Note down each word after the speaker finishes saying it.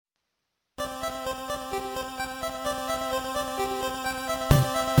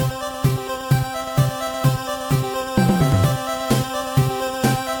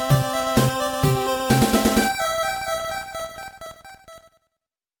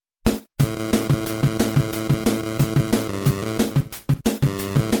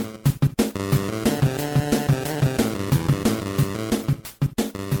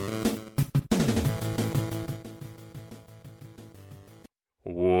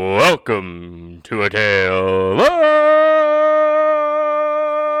Welcome to a tale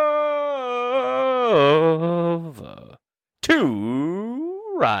of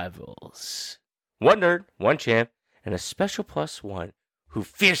two rivals. One nerd, one champ, and a special plus one who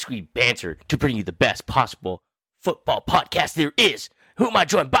fiercely bantered to bring you the best possible football podcast there is. Who am I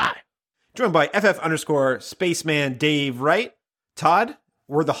joined by? Joined by FF_Spaceman Dave Wright. Todd,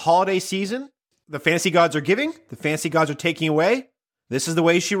 we're the holiday season. The fantasy gods are giving. The fantasy gods are taking away. This is the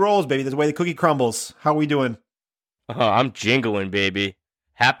way she rolls, baby. This is the way the cookie crumbles. How are we doing? I'm jingling, baby.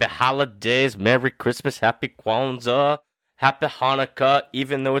 Happy holidays, Merry Christmas, Happy Kwanzaa, Happy Hanukkah,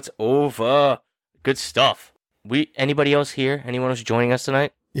 even though it's over. Good stuff. Anybody else here? Anyone else joining us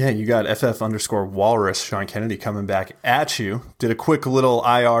tonight? Yeah, you got FF_Walrus, Sean Kennedy, coming back at you. Did a quick little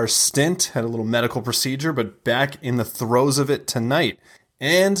IR stint, had a little medical procedure, but back in the throes of it tonight.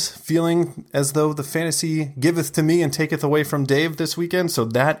 And feeling as though the fantasy giveth to me and taketh away from Dave this weekend, so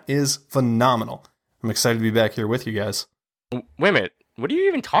that is phenomenal. I'm excited to be back here with you guys. Wait a minute, what are you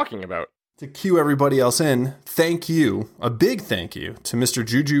even talking about? To cue everybody else in, thank you, a big thank you, to Mr.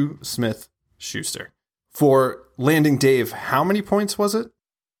 Juju Smith-Schuster for landing Dave. How many points was it?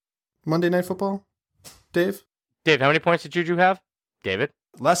 Monday Night Football? Dave? Dave, how many points did Juju have? David?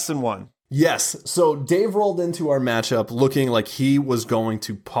 Less than one. Yes. So Dave rolled into our matchup looking like he was going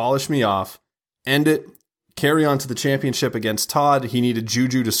to polish me off, end it, carry on to the championship against Todd. He needed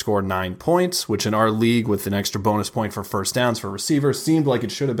Juju to score 9 points, which in our league with an extra bonus point for first downs for receivers seemed like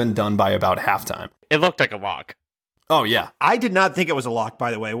it should have been done by about halftime. It looked like a lock. Oh, yeah. I did not think it was a lock,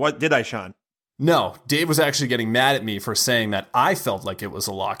 by the way. What did I, Sean? No, Dave was actually getting mad at me for saying that I felt like it was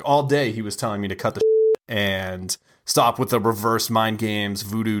a lock. All day he was telling me to cut the and stop with the reverse mind games,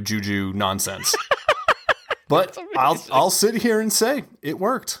 voodoo, juju nonsense. But I'll sit here and say it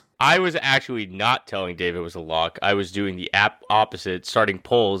worked. I was actually not telling Dave it was a lock. I was doing the opposite, starting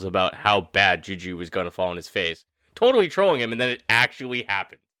polls about how bad Juju was going to fall on his face. Totally trolling him, and then it actually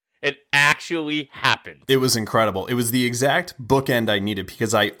happened. It actually happened. It was incredible. It was the exact bookend I needed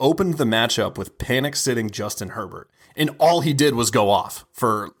because I opened the matchup with panic-sitting Justin Herbert, and all he did was go off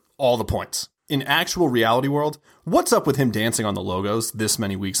for all the points. In actual reality world, what's up with him dancing on the logos this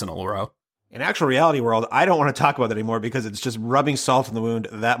many weeks in a row? In actual reality world, I don't want to talk about that anymore because it's just rubbing salt in the wound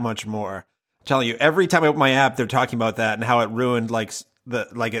that much more. I'm telling you, every time I open my app, they're talking about that and how it ruined,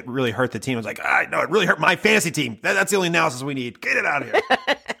 it really hurt the team. I was like, no, it really hurt my fantasy team. That's the only analysis we need. Get it out of here.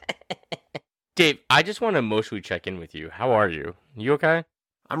 Dave, I just want to emotionally check in with you. How are you? You okay?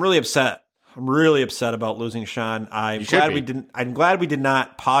 I'm really upset. I'm really upset about losing Sean. I'm glad we did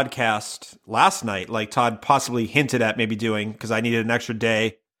not podcast last night, like Todd possibly hinted at maybe doing, because I needed an extra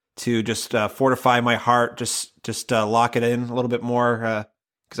day to just fortify my heart, just lock it in a little bit more,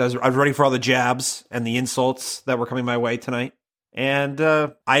 because I was ready for all the jabs and the insults that were coming my way tonight. And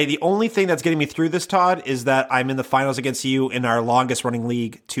the only thing that's getting me through this, Todd, is that I'm in the finals against you in our longest running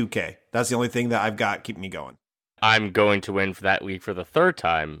league, 2K. That's the only thing that I've got keeping me going. I'm going to win for that league for the third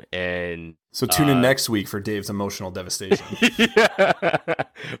time, and so tune in next week for Dave's emotional devastation. Yeah.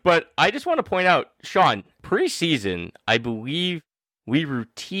 But I just want to point out, Sean, preseason, I believe we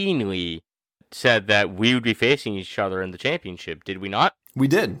routinely said that we would be facing each other in the championship. Did we not? We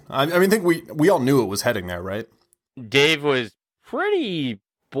did. I think we all knew it was heading there, right? Dave was pretty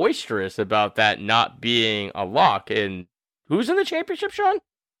boisterous about that not being a lock. And who's in the championship, Sean?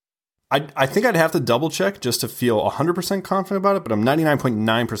 I think I'd have to double check just to feel 100% confident about it, but I'm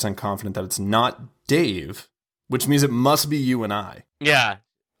 99.9% confident that it's not Dave, which means it must be you and I. Yeah.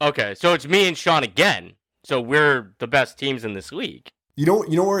 Okay. So it's me and Sean again. So we're the best teams in this league. You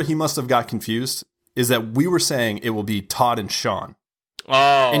know where he must have got confused is that we were saying it will be Todd and Sean.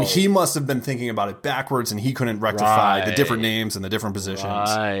 Oh. And he must have been thinking about it backwards, and he couldn't rectify the different names and the different positions.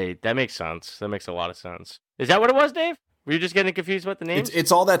 Right. That makes sense. That makes a lot of sense. Is that what it was, Dave? Were you just getting confused about the names?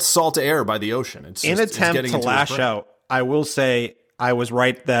 It's all that salt air by the ocean. It's in just, attempt to lash out, I will say I was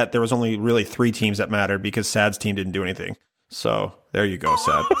right that there was only really 3 teams that mattered because Sad's team didn't do anything. So there you go,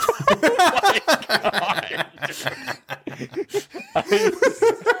 Sad. Oh my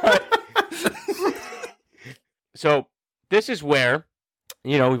God. So this is where,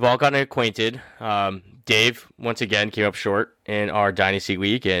 we've all gotten acquainted. Dave, once again, came up short in our Dynasty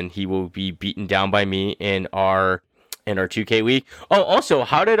League, and he will be beaten down by me in our 2K League. Oh, also,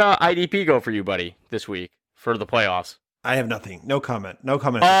 how did IDP go for you, buddy, this week for the playoffs? I have nothing. No comment.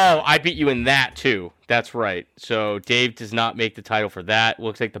 Oh, I beat you in that, too. That's right. So Dave does not make the title for that.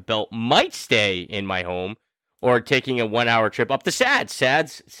 Looks like the belt might stay in my home or taking a 1-hour trip up to Sad.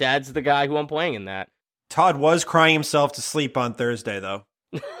 Sad's the guy who I'm playing in that. Todd was crying himself to sleep on Thursday, though.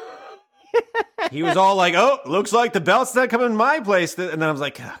 He was all like, oh, looks like the belt's not coming in my place. And then I was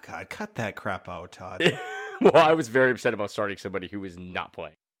like, oh, God, cut that crap out, Todd. Well, I was very upset about starting somebody who was not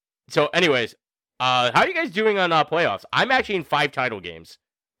playing. So anyways, how are you guys doing on playoffs? I'm actually in 5 title games.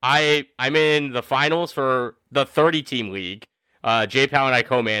 I'm in the finals for the 30-team league. J Powell and I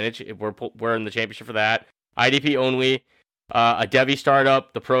co-manage. We're in the championship for that. IDP only. A Devi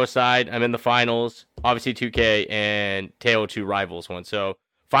startup, the pro side. I'm in the finals. Obviously 2K and TO2 rivals one. So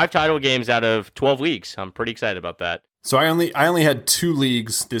 5 title games out of 12 leagues. I'm pretty excited about that. So I only had 2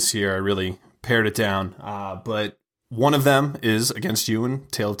 leagues this year. I really pared it down. But one of them is against you and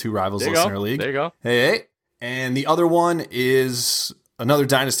TO2 rivals listener league. There you go. Hey. And the other one is another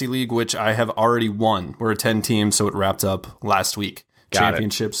Dynasty League, which I have already won. We're a 10 team, so it wrapped up last week.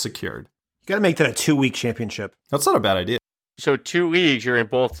 Championship secured. You got to make that a 2-week championship. That's not a bad idea. So 2 leagues, you're in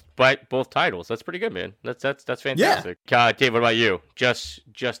both titles. That's pretty good, man. That's fantastic. Yeah. Dave, what about you? Just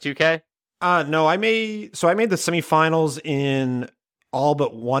 2K? No, I made the semifinals in all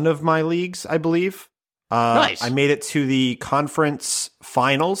but one of my leagues, I believe. Nice. I made it to the conference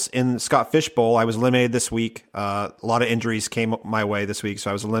finals in Scott Fish Bowl. I was eliminated this week. A lot of injuries came my way this week,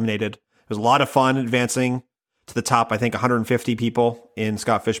 so I was eliminated. It was a lot of fun advancing to the top, I think 150 people in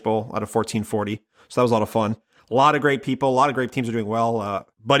Scott Fish Bowl out of 1440. So that was a lot of fun. A lot of great people. A lot of great teams are doing well.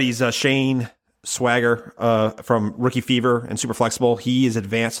 Buddies Shane Swagger from Rookie Fever and Super Flexible. He is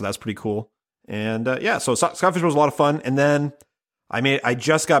advanced, so that's pretty cool. And so Scott Fish Bowl was a lot of fun. And then I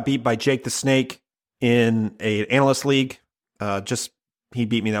just got beat by Jake the Snake in an analyst league. He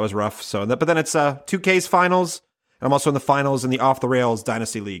beat me. That was rough. But then it's 2K's finals. And I'm also in the finals in the Off the Rails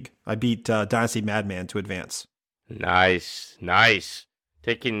Dynasty League. I beat Dynasty Madman to advance. Nice.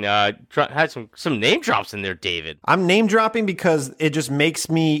 Taking had some name drops in there, David. I'm name dropping because it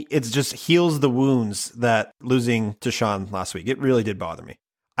just heals the wounds that losing to Sean last week. It really did bother me.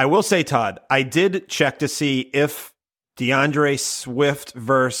 I will say, Todd, I did check to see if DeAndre Swift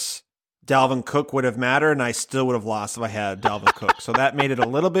versus Dalvin Cook would have mattered, and I still would have lost if I had Dalvin Cook. So that made it a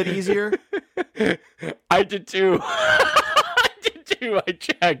little bit easier. I did too. I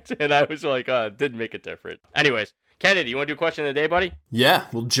checked, and I was like, it didn't make a difference. Anyways, Kennedy, you want to do a question of the day, buddy? Yeah,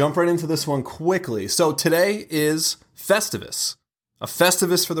 we'll jump right into this one quickly. So today is Festivus, a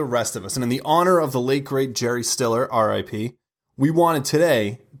Festivus for the rest of us. And in the honor of the late, great Jerry Stiller, RIP, we wanted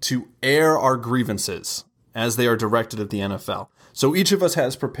today to air our grievances as they are directed at the NFL. So each of us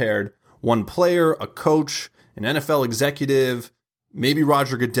has prepared one player, a coach, an NFL executive, maybe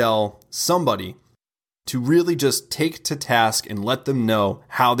Roger Goodell, somebody, to really just take to task and let them know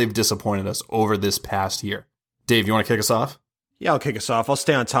how they've disappointed us over this past year. Dave, you want to kick us off? Yeah, I'll kick us off. I'll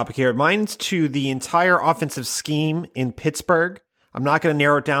stay on topic here. Mine's to the entire offensive scheme in Pittsburgh. I'm not going to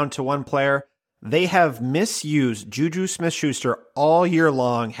narrow it down to one player. They have misused Juju Smith-Schuster all year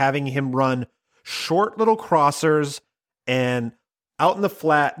long, having him run short little crossers and out in the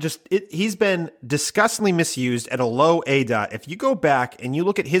flat. He's been disgustingly misused at a low ADOT. If you go back and you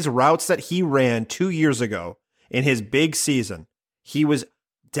look at his routes that he ran 2 years ago in his big season, he was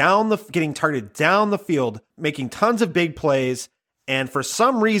getting targeted down the field, making tons of big plays. And for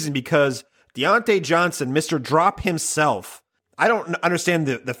some reason, because Deontay Johnson, Mr. Drop himself, I don't understand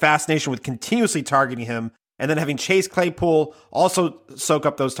the fascination with continuously targeting him and then having Chase Claypool also soak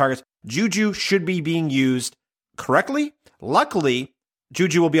up those targets. Juju should be being used correctly. Luckily,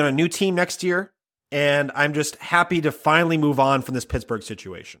 Juju will be on a new team next year, and I'm just happy to finally move on from this Pittsburgh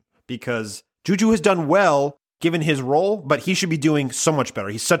situation because Juju has done well given his role, but he should be doing so much better.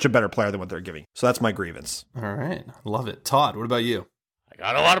 He's such a better player than what they're giving. So that's my grievance. All right. Love it. Todd, what about you? I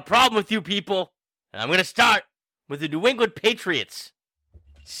got a lot of problem with you people, and I'm going to start with the New England Patriots.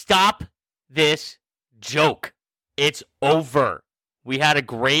 Stop this joke. It's over. We had a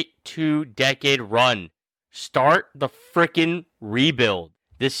great 2-decade run. Start the frickin' rebuild.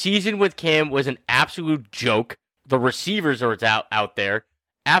 The season with Cam was an absolute joke. The receivers are out there.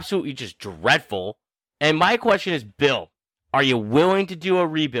 Absolutely just dreadful. And my question is, Bill, are you willing to do a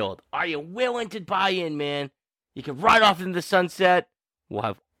rebuild? Are you willing to buy in, man? You can ride off into the sunset. We'll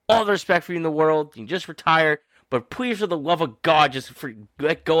have all the respect for you in the world. You can just retire. But please, for the love of God, just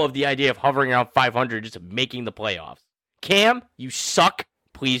let go of the idea of hovering around 500, just making the playoffs. Cam, you suck.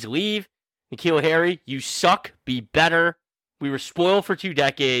 Please leave. N'Keal Harry, you suck. Be better. We were spoiled for 2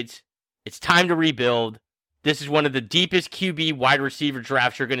 decades. It's time to rebuild. This is one of the deepest QB wide receiver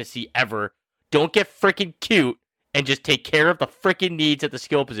drafts you're going to see ever. Don't get freaking cute and just take care of the freaking needs at the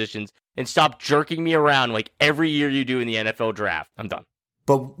skill positions and stop jerking me around like every year you do in the NFL draft. I'm done.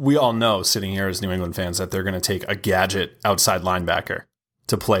 But we all know, sitting here as New England fans, that they're going to take a gadget outside linebacker.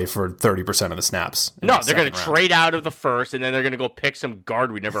 to play for 30% of the snaps. No, they're going to trade out of the first, and then they're going to go pick some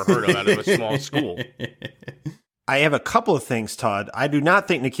guard we never heard of out of a small school. I have a couple of things, Todd. I do not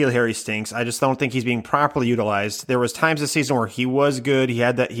think N'Keal Harry stinks. I just don't think he's being properly utilized. There was times this season where he was good.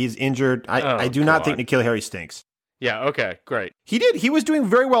 He's injured. I do not think N'Keal Harry stinks. Yeah, okay, great. He did. He was doing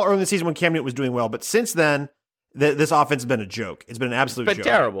very well early in the season when Cam Newton was doing well, but since then, this offense has been a joke. It's been an absolute joke. It's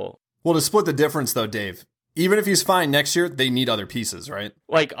been terrible. Well, to split the difference, though, Dave, even if he's fine next year, they need other pieces, right?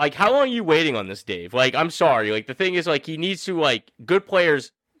 Like how long are you waiting on this, Dave? Like, I'm sorry. Like, the thing is, like, he needs to, like, good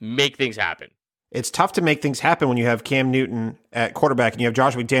players make things happen. It's tough to make things happen when you have Cam Newton at quarterback and you have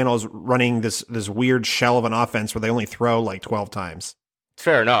Josh McDaniels running this weird shell of an offense where they only throw like 12 times.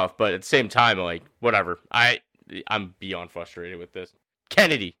 Fair enough, but at the same time, like, whatever. I'm beyond frustrated with this.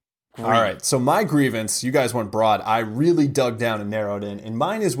 Kennedy. All right, so my grievance, you guys went broad. I really dug down and narrowed in, and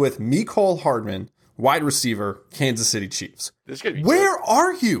mine is with Mecole Hardman, wide receiver, Kansas City Chiefs. Where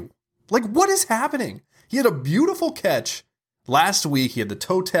are you? Like, what is happening? He had a beautiful catch last week. He had the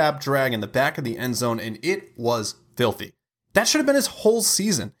toe tap drag in the back of the end zone, and it was filthy. That should have been his whole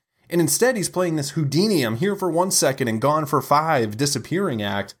season. And instead, he's playing this Houdini, I'm here for 1 second and gone for 5 disappearing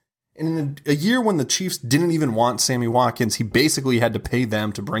act. And in a year when the Chiefs didn't even want Sammy Watkins, he basically had to pay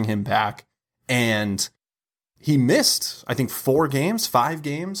them to bring him back. And he missed, I think, 5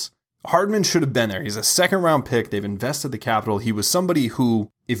 games. Hardman should have been there. He's a second-round pick. They've invested the capital. He was somebody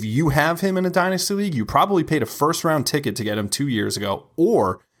who, if you have him in a dynasty league, you probably paid a first-round ticket to get him 2 years ago,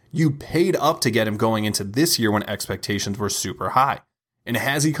 or you paid up to get him going into this year when expectations were super high. And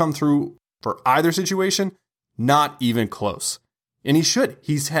has he come through for either situation? Not even close. And he should.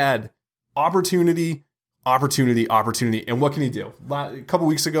 He's had opportunity. And what can he do? A couple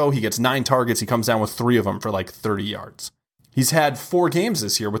weeks ago, he gets 9 targets. He comes down with 3 of them for like 30 yards. He's had 4 games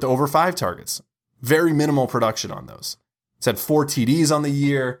this year with over 5 targets. Very minimal production on those. He's had 4 TDs on the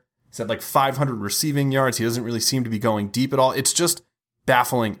year. He's had like 500 receiving yards. He doesn't really seem to be going deep at all. It's just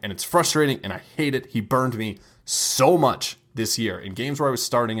baffling and it's frustrating and I hate it. He burned me so much this year in games where I was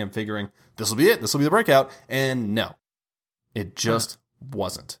starting and figuring this will be it. This will be the breakout. And no. It just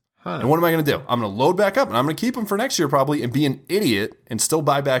wasn't. And what am I going to do? I'm going to load back up and I'm going to keep him for next year probably and be an idiot and still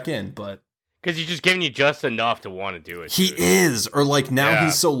buy back in. But because he's just giving you just enough to want to do it. He is. Or like now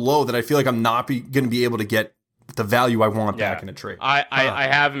he's so low that I feel like I'm not going to be able to get the value I want back in a trade. I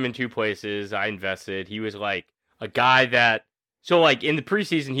have him in 2 places. I invested. He was like a guy that, so like in the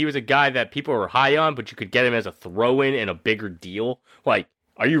preseason, he was a guy that people were high on, but you could get him as a throw-in and a bigger deal. Like,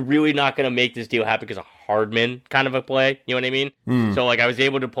 are you really not going to make this deal happen because of Hardman kind of a play? You know what I mean? So, like, I was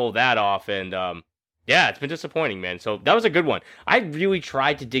able to pull that off, and, it's been disappointing, man. So, that was a good one. I really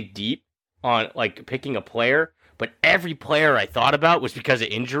tried to dig deep on, like, picking a player, but every player I thought about was because of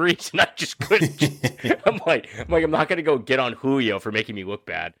injuries, and I just couldn't. I'm like, I'm not going to go get on Julio for making me look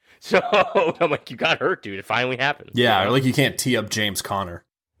bad. So, I'm like, you got hurt, dude. It finally happened. Yeah, you know? Or like you can't tee up James Conner.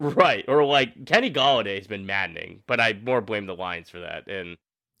 Right, or like Kenny Galladay has been maddening, but I more blame the Lions for that. And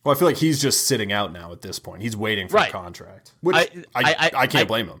well, I feel like he's just sitting out now at this point. He's waiting for a contract, which I can't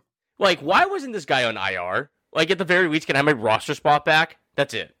blame him. Like, why wasn't this guy on IR? Like, at the very least, can I have my roster spot back?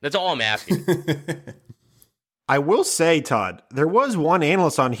 That's it. That's all I'm asking. I will say, Todd, there was one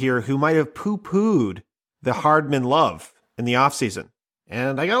analyst on here who might have poo-pooed the Hardman love in the offseason.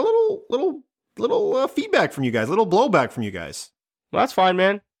 And I got a little feedback from you guys, a little blowback from you guys. Well, that's fine,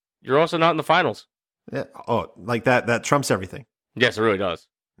 man. You're also not in the finals. Yeah. Oh, like that trumps everything. Yes, it really does.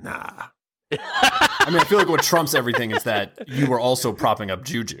 Nah. I mean, I feel like what trumps everything is that you were also propping up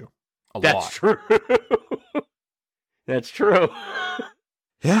Juju a lot. That's true. That's true.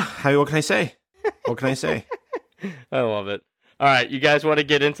 Yeah. What can I say? What can I say? I love it. All right. You guys want to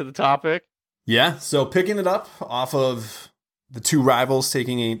get into the topic? Yeah. So picking it up off of the 2 rivals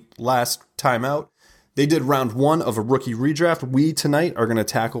taking a last time out. They did round 1 of a rookie redraft. We tonight are going to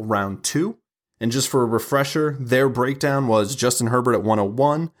tackle round 2. And just for a refresher, their breakdown was Justin Herbert at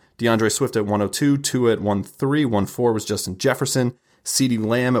 101, DeAndre Swift at 102, Tua at 103, 14 was Justin Jefferson, CeeDee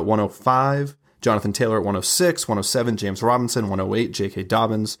Lamb at 105, Jonathan Taylor at 106, 107 James Robinson, 108 J.K.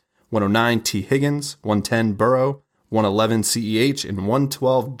 Dobbins, 109 T. Higgins, 110 Burrow, 111 CEH, and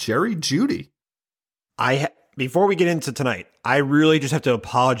 112 Jerry Jeudy. Before we get into tonight, I really just have to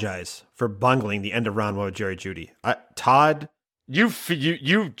apologize for bungling the end of round 1 with Jerry Jeudy. Todd,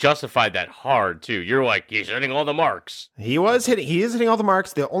 you justified that hard too. You're like, he's hitting all the marks. He is hitting all the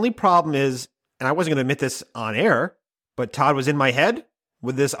marks. The only problem is, and I wasn't going to admit this on air, but Todd was in my head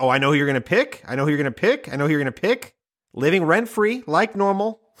with this. Oh, I know who you're going to pick. I know who you're going to pick. I know who you're going to pick. Living rent free like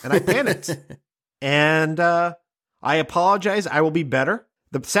normal, and I panicked. And I apologize. I will be better.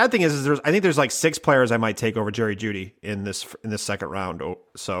 The sad thing is I think there's like 6 players I might take over Jerry Jeudy in this second round.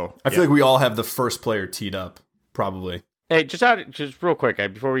 So I feel like we all have the first player teed up, probably. Hey, just real quick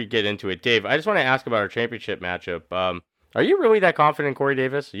before we get into it, Dave, I just want to ask about our championship matchup. Are you really that confident in Corey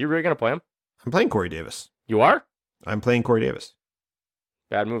Davis? Are you really going to play him? I'm playing Corey Davis. You are? I'm playing Corey Davis.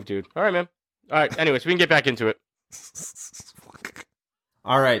 Bad move, dude. All right, man. All right, anyways, we can get back into it.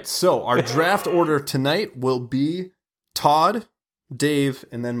 All right, so our draft order tonight will be Todd, Dave,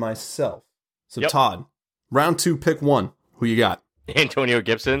 and then myself. So Todd, round 2, pick 1. Who you got? Antonio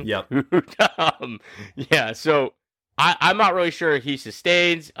Gibson? Yep. Yeah, so I'm not really sure he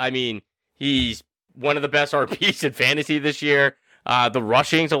sustains. I mean, he's one of the best RPs in fantasy this year. The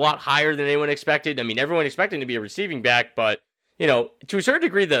rushing's a lot higher than anyone expected. I mean, everyone expected him to be a receiving back, but, you know, to a certain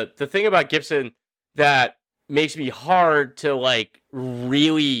degree, the thing about Gibson that makes me hard to, like,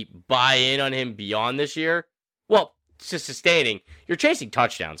 really buy in on him beyond this year, well, it's just sustaining. You're chasing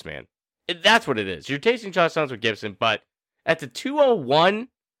touchdowns, man. That's what it is. You're chasing touchdowns with Gibson, but at the 201,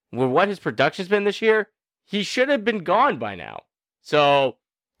 with what his production's been this year, he should have been gone by now. So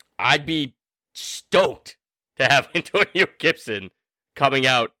I'd be stoked to have Antonio Gibson coming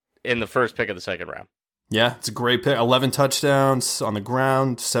out in the first pick of the second round. Yeah, it's a great pick. 11 touchdowns on the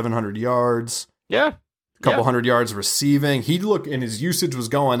ground, 700 yards. Yeah. A couple hundred yards receiving. And his usage was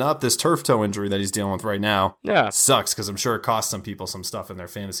going up. This turf toe injury that he's dealing with right now sucks because I'm sure it cost some people some stuff in their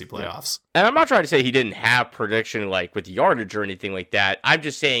fantasy playoffs. Yeah. And I'm not trying to say he didn't have prediction like with yardage or anything like that. I'm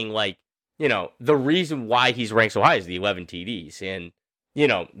just saying, like, you know, the reason why he's ranked so high is the 11 TDs. And, you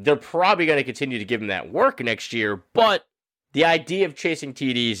know, they're probably going to continue to give him that work next year. But the idea of chasing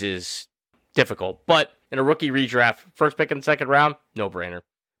TDs is difficult. But in a rookie redraft, first pick in the second round, no brainer.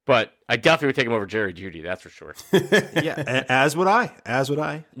 But I definitely would take him over Jerry Jeudy, that's for sure. Yeah, as would I.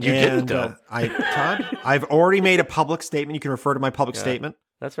 You didn't, though. Todd, I've already made a public statement. You can refer to my public statement.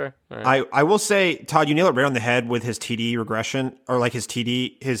 That's fair. All right. I will say, Todd, you nailed it right on the head with his TD regression, or like his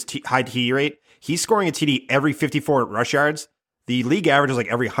high TD rate. He's scoring a TD every 54 rush yards. The league average is like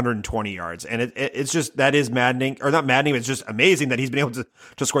every 120 yards. And it's just, that is maddening, or not maddening, but it's just amazing that he's been able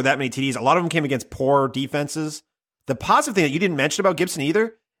to score that many TDs. A lot of them came against poor defenses. The positive thing that you didn't mention about Gibson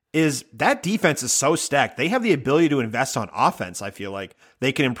either is that defense is so stacked. They have the ability to invest on offense. I feel like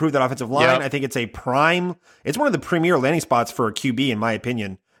they can improve that offensive line. Yep. I think it's it's one of the premier landing spots for a QB, in my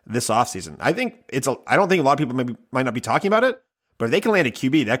opinion, this offseason. I don't think a lot of people might not be talking about it, but if they can land a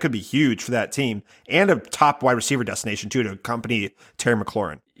QB, that could be huge for that team and a top wide receiver destination too, to accompany Terry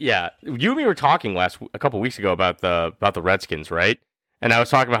McLaurin. Yeah. You and me were talking a couple weeks ago about the Redskins, right? And I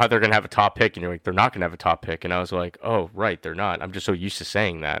was talking about how they're going to have a top pick, and you're like, they're not going to have a top pick. And I was like, oh, right, they're not. I'm just so used to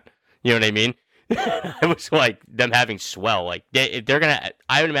saying that. You know what I mean? It was like them having swell. Like, they're going to,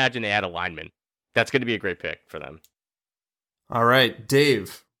 I would imagine they add a lineman. That's going to be a great pick for them. All right,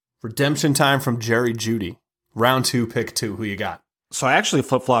 Dave, redemption time from Jerry Jeudy. Round 2, pick 2. Who you got? So I actually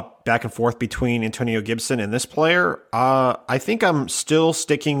flip-flop back and forth between Antonio Gibson and this player. I think I'm still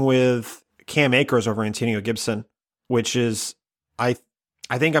sticking with Cam Akers over Antonio Gibson, which is,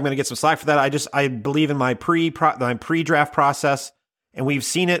 I think I'm going to get some slack for that. I believe in my pre-draft process, and we've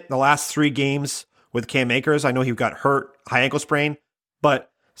seen it the last 3 games with Cam Akers. I know he got hurt, high ankle sprain,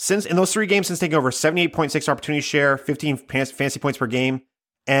 but since in those 3 games, since taking over 78.6 opportunity share, 15 fantasy points per game,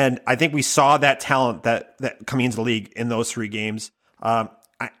 and I think we saw that talent that coming into the league in those 3 games.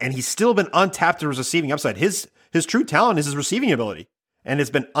 And he's still been untapped to his receiving upside. His true talent is his receiving ability, and it's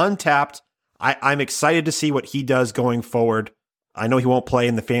been untapped. I'm excited to see what he does going forward. I know he won't play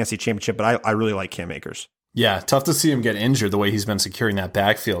in the fantasy championship, but I really like Cam Akers. Yeah, tough to see him get injured the way he's been securing that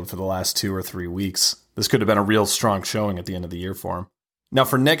backfield for the last 2 or 3 weeks. This could have been a real strong showing at the end of the year for him. Now,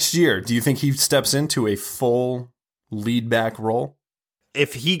 for next year, do you think he steps into a full lead back role?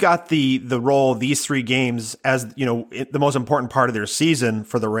 If he got the role these 3 games as, you know, the most important part of their season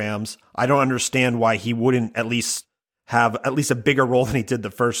for the Rams, I don't understand why he wouldn't at least have a bigger role than he did the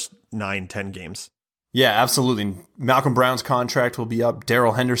first 9-10 games. Yeah, absolutely. Malcolm Brown's contract will be up.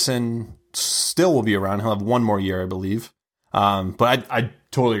 Darrell Henderson still will be around. He'll have 1 more year, I believe. But I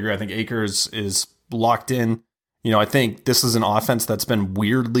totally agree. I think Akers is locked in. You know, I think this is an offense that's been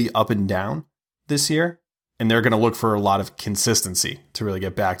weirdly up and down this year, and they're going to look for a lot of consistency to really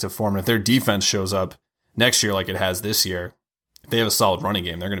get back to form. And if their defense shows up next year like it has this year, if they have a solid running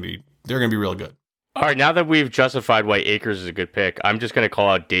game, they're going to be real good. All right, now that we've justified why Akers is a good pick, I'm just going to call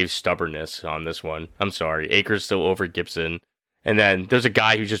out Dave's stubbornness on this one. I'm sorry. Akers still over Gibson. And then there's a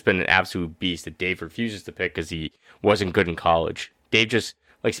guy who's just been an absolute beast that Dave refuses to pick because he wasn't good in college. Dave just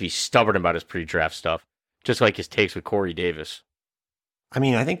likes to be stubborn about his pre-draft stuff, just like his takes with Corey Davis. I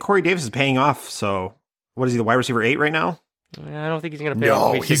mean, I think Corey Davis is paying off. So what is he, the wide receiver 8 right now? I don't think he's going to pay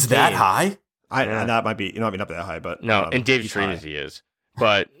off. No, he's that high? That might be, not that high, but. No, and Dave's dream is he is.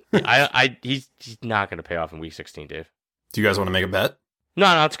 But he's not going to pay off in week 16, Dave. Do you guys want to make a bet?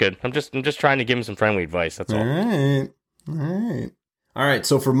 No, it's good. I'm just trying to give him some friendly advice. That's all. All right.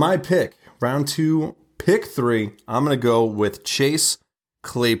 So for my pick, round 2, pick 3, I'm going to go with Chase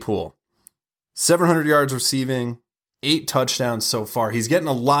Claypool. 700 yards receiving, 8 touchdowns so far. He's getting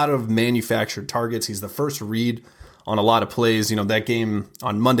a lot of manufactured targets. He's the first read on a lot of plays. That game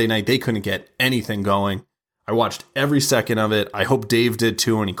on Monday night, they couldn't get anything going. I watched every second of it. I hope Dave did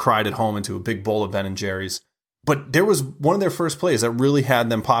too, and he cried at home into a big bowl of Ben & Jerry's. But there was one of their first plays that really had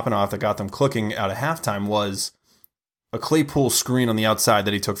them popping off, that got them clicking out of halftime, was a Claypool screen on the outside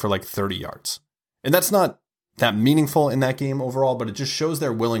that he took for like 30 yards. And that's not that meaningful in that game overall, but it just shows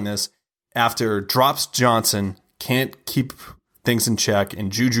their willingness after drops Johnson, can't keep things in check,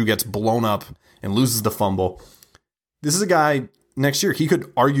 and Juju gets blown up and loses the fumble. This is a guy next year, he could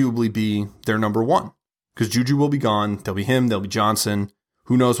arguably be their number 1 because Juju will be gone. There'll be him, there'll be Johnson.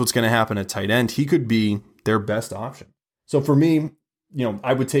 Who knows what's going to happen at tight end? He could be their best option. So for me,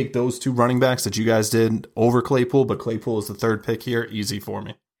 I would take those 2 running backs that you guys did over Claypool, but Claypool is the 3rd pick here. Easy for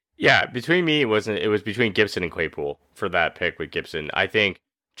me. Yeah, between me, it was between Gibson and Claypool for that pick with Gibson. I think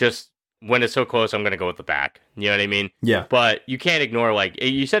just when it's so close, I'm going to go with the back. You know what I mean? Yeah. But you can't ignore,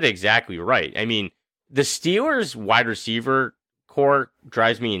 you said it exactly right. I mean, the Steelers wide receiver core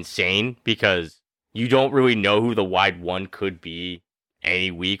drives me insane because you don't really know who the wide 1 could be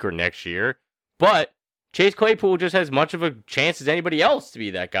any week or next year. But Chase Claypool just has much of a chance as anybody else to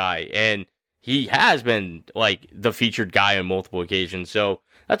be that guy. And he has been the featured guy on multiple occasions. So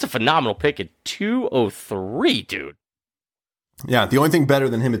that's a phenomenal pick at 203, dude. Yeah, the only thing better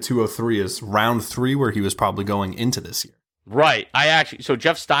than him at 203 is round 3, where he was probably going into this year. Right. So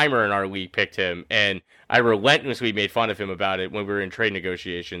Jeff Steimer in our league picked him, and I relentlessly made fun of him about it when we were in trade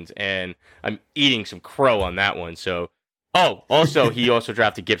negotiations, and I'm eating some crow on that one. So, he also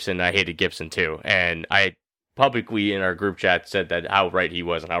drafted Gibson, and I hated Gibson too. And I publicly in our group chat said that how right he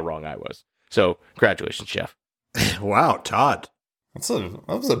was and how wrong I was. So, congratulations, Jeff. Wow, Todd. That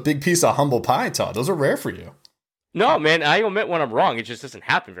was a big piece of humble pie, Todd. Those are rare for you. No, man, I admit when I'm wrong. It just doesn't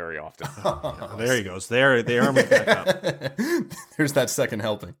happen very often. There he goes. They are back up. There's that second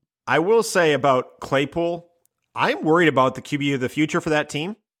helping. I will say about Claypool, I'm worried about the QB of the future for that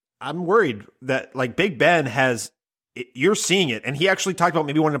team. I'm worried that Big Ben you're seeing it, and he actually talked about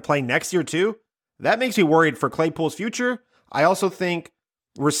maybe wanting to play next year too. That makes me worried for Claypool's future. I also think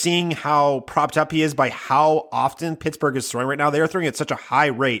we're seeing how propped up he is by how often Pittsburgh is throwing right now. They are throwing at such a high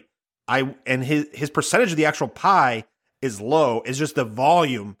rate. And his percentage of the actual pie is low. It's just the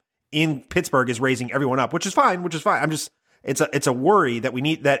volume in Pittsburgh is raising everyone up, which is fine. It's a worry that we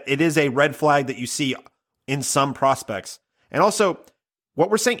need, that it is a red flag that you see in some prospects. And also, what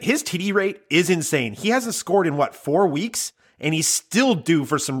we're saying, his TD rate is insane. He hasn't scored in 4 weeks, and he's still due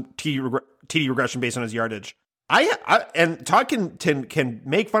for some TD regression based on his yardage. And Todd can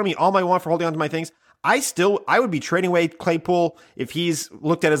make fun of me all I want for holding on to my things. I would be trading away Claypool if he's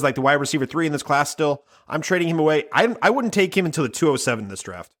looked at as the wide receiver 3 in this class still. I'm trading him away. I wouldn't take him until the 207 in this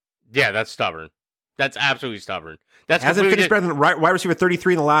draft. Yeah, that's stubborn. That's absolutely stubborn. That's hasn't finished better than wide receiver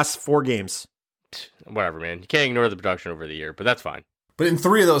 33 in the last 4 games. Whatever, man. You can't ignore the production over the year, but that's fine. But in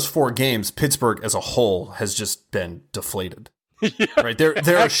 3 of those 4 games, Pittsburgh as a whole has just been deflated. Yeah, right? They're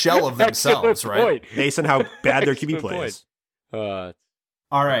a shell of themselves, right? Based on how bad their QB plays. All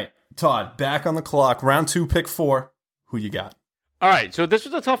right. Todd, back on the clock. Round 2, pick 4. Who you got? All right, so this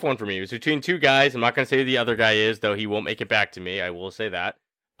was a tough one for me. It was between 2 guys. I'm not going to say who the other guy is, though he won't make it back to me. I will say that.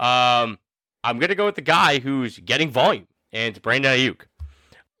 I'm going to go with the guy who's getting volume, and it's Brandon Ayuk.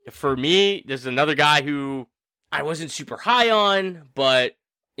 For me, this is another guy who I wasn't super high on, but,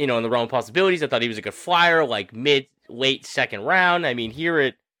 in the realm of possibilities, I thought he was a good flyer, late second round. I mean, here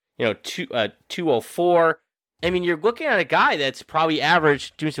at, 204. I mean, you're looking at a guy that's probably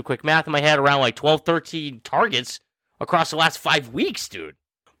averaged, doing some quick math in my head, around 12, 13 targets across the last 5 weeks, dude.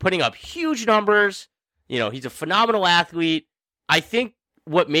 Putting up huge numbers. He's a phenomenal athlete. I think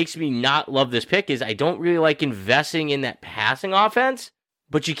what makes me not love this pick is I don't really like investing in that passing offense,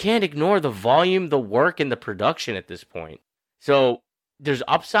 but you can't ignore the volume, the work, and the production at this point. So there's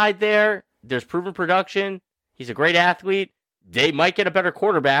upside there. There's proven production. He's a great athlete. They might get a better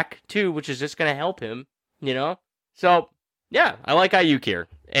quarterback, too, which is just going to help him. So, yeah, I like Ayuk here.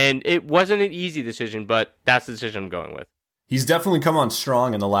 And it wasn't an easy decision, but that's the decision I'm going with. He's definitely come on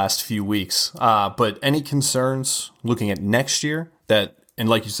strong in the last few weeks. But any concerns looking at next year and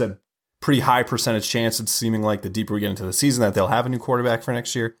like you said, pretty high percentage chance, it's seeming like the deeper we get into the season that they'll have a new quarterback for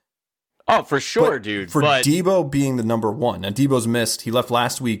next year? Oh, for sure, dude. For Debo being the number one, now Debo's missed. He left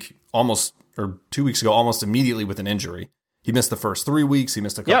last week or 2 weeks ago, almost immediately with an injury. He missed the first 3 weeks. He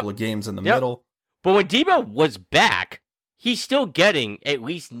missed a couple of games in the middle. But when Debo was back, he's still getting at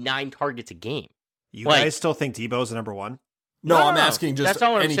least 9 targets a game. You guys still think Debo's the number one? No, I'm asking just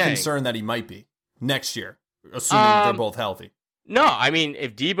any concern that he might be next year, assuming they're both healthy. No, I mean,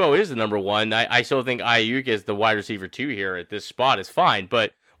 if Debo is the number one, I still think Ayuk is the wide receiver 2 here at this spot is fine.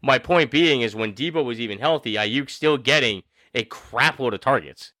 But my point being is when Debo was even healthy, Ayuk's still getting a crap load of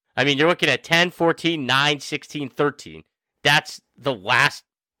targets. I mean, you're looking at 10, 14, 9, 16, 13. That's the last,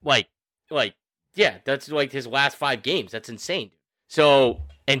 that's like his last 5 games. That's insane. So,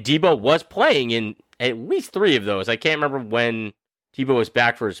 and Debo was playing in at least 3 of those. I can't remember when Debo was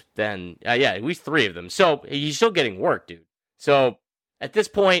back for his then. At least 3 of them. So he's still getting work, dude. So at this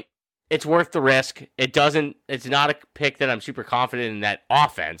point, it's worth the risk. It's not a pick that I'm super confident in that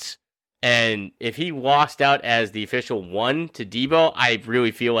offense. And if he lost out as the official 1 to Debo, I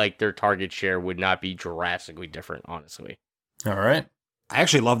really feel like their target share would not be drastically different, honestly. All right. I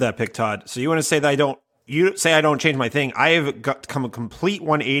actually love that pick, Todd. So you want to say that I don't change my thing. I have come a complete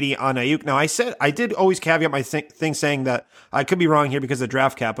 180 on Ayuk. Now I did always caveat my thing saying that I could be wrong here because of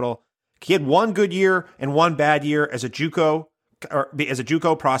draft capital. He had 1 good year and 1 bad year as a JUCO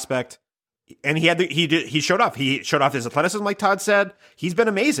prospect. And he showed off. He showed off his athleticism, like Todd said. He's been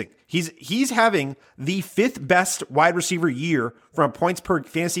amazing. He's having the 5th best wide receiver year from a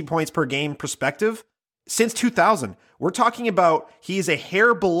fantasy points per game perspective since 2000. We're talking about he's a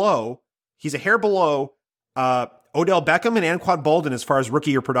hair below Odell Beckham and Anquan Bolden as far as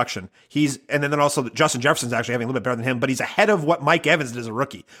rookie year production. And then also Justin Jefferson's actually having a little bit better than him, but he's ahead of what Mike Evans did as a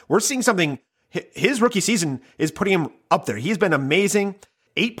rookie. We're seeing something. His rookie season is putting him up there. He's been amazing.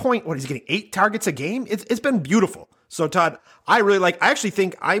 He's getting 8 targets a game. It's been beautiful. So Todd, I actually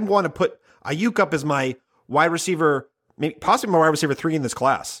think I want to put Ayuk up as my wide receiver, maybe possibly my wide receiver 3 in this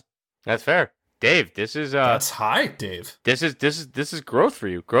class. That's fair. Dave, this is that's high, Dave. This is growth for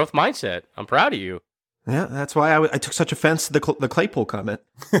you. Growth mindset. I'm proud of you. Yeah, that's why I took such offense to the Claypool comment.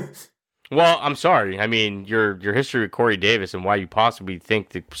 Well, I'm sorry. I mean, your history with Corey Davis and why you possibly think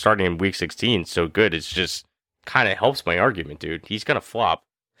that starting in week 16 is so good, it's just kind of helps my argument, dude. He's going to flop.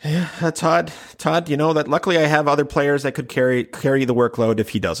 Yeah, Todd, you know that luckily I have other players that could carry the workload if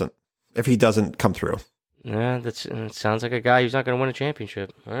he doesn't come through. Yeah, that sounds like a guy who's not going to win a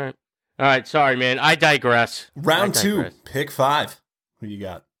championship. All right. Sorry, man. I digress. Round 2, pick 5. Who you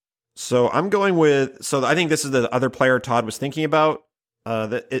got? So I'm going with. So I think this is the other player Todd was thinking about.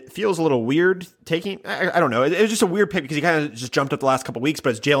 That it feels a little weird taking. I don't know. It was just a weird pick because he kind of just jumped up the last couple of weeks.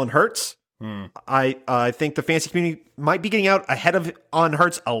 But it's Jalen Hurts. I think the fantasy community might be getting out ahead on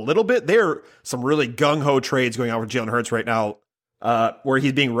Hurts a little bit. There are some really gung-ho trades going on with Jalen Hurts right now, where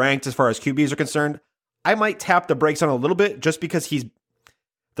he's being ranked as far as QBs are concerned. I might tap the brakes on a little bit just because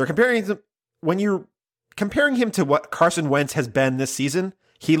they're comparing him. When you're comparing him to what Carson Wentz has been this season,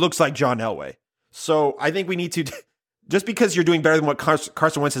 he looks like John Elway. So I think we need to, just because you're doing better than what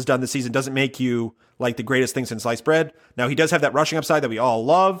Carson Wentz has done this season doesn't make you like the greatest thing since sliced bread. Now he does have that rushing upside that we all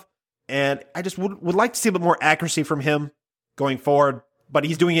love. And I just would like to see a bit more accuracy from him going forward, but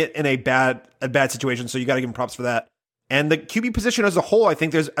he's doing it in a bad situation, so you got to give him props for that. And the QB position as a whole, I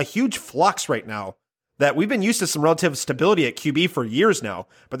think there's a huge flux right now that we've been used to some relative stability at QB for years now,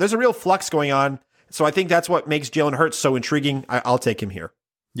 but there's a real flux going on. So I think that's what makes Jalen Hurts so intriguing. I'll take him here.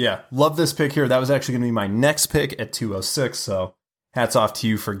 Yeah, love this pick here. That was actually going to be my next pick at 206, so hats off to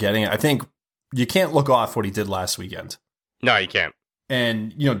you for getting it. I think you can't look off what he did last weekend. No, you can't.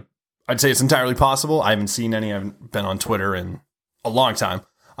 And, I'd say it's entirely possible. I haven't seen any. I haven't been on Twitter in a long time,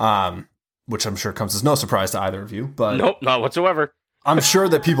 which I'm sure comes as no surprise to either of you. But nope, not whatsoever. I'm sure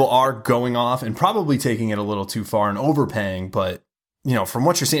that people are going off and probably taking it a little too far and overpaying. But, from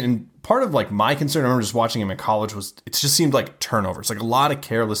what you're seeing, and part of my concern, I remember just watching him in college, was it just seemed like turnovers, like a lot of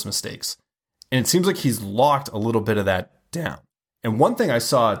careless mistakes. And it seems like he's locked a little bit of that down. And one thing I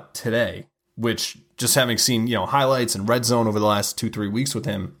saw today, which just having seen, highlights and red zone over the last 2-3 weeks with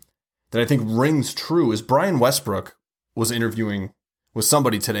him, that I think rings true is Brian Westbrook was interviewing with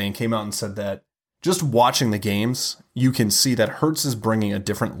somebody today and came out and said that just watching the games, you can see that Hurts is bringing a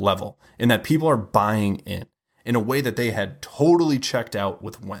different level and that people are buying in a way that they had totally checked out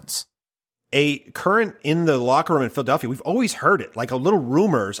with Wentz. A current in the locker room in Philadelphia, we've always heard it, like a little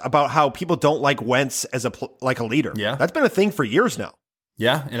rumors about how people don't like Wentz as a leader. Yeah. That's been a thing for years now.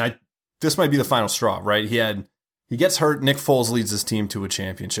 Yeah, and this might be the final straw, right? He gets hurt. Nick Foles leads his team to a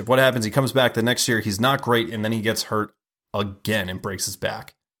championship. What happens? He comes back the next year. He's not great. And then he gets hurt again and breaks his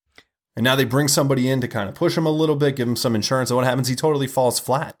back. And now they bring somebody in to kind of push him a little bit, give him some insurance. And what happens? He totally falls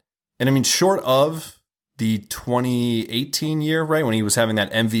flat. And I mean, short of the 2018 year, right, when he was having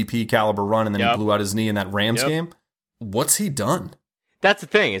that MVP caliber run and then he blew out his knee in that Rams game, what's he done? That's the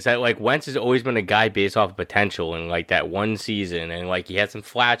thing, is that, like, Wentz has always been a guy based off of potential in, like, that one season, and, like, he had some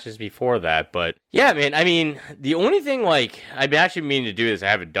flashes before that, but, yeah, man, I mean, the only thing, like, I've been actually meaning to do this, I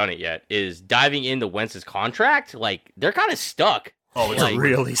haven't done it yet, is diving into Wentz's contract. Like, they're kind of stuck. Oh, it's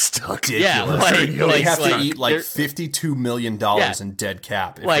really stuck. Yeah, they have to eat, like, $52 million in dead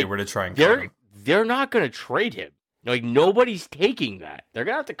cap if they were to try and cut him. They're not going to trade him. Like, nobody's taking that. They're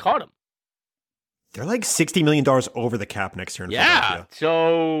going to have to cut him. They're like $60 million over the cap next year.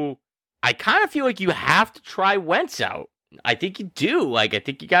 So I kind of feel like you have to try Wentz out. I think you do. Like, I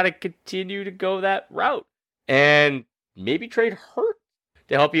think you got to continue to go that route. And maybe trade Hurt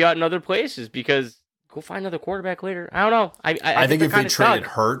to help you out in other places, because go find another quarterback later. I don't know. I think if they traded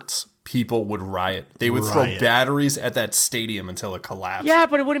Hurts, people would riot. They would throw batteries at that stadium until it collapsed. Yeah,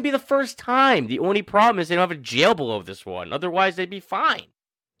 but it wouldn't be the first time. The only problem is they don't have a jail below this one. Otherwise, they'd be fine.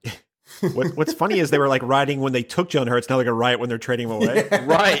 What's funny is they were like rioting when they took Jalen Hurts. Now they're gonna riot when they're trading him away.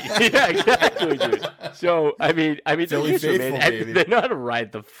 Right? Yeah, exactly, dude. So I mean, Philly faithful, baby. They know how to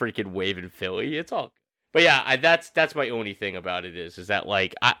ride the freaking wave in Philly. It's all. But yeah, that's my only thing about it is that,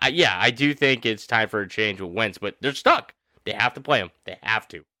 like, I do think it's time for a change with Wentz, but they're stuck. They have to play him. They have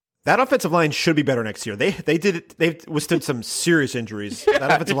to. That offensive line should be better next year. They've withstood some serious injuries. That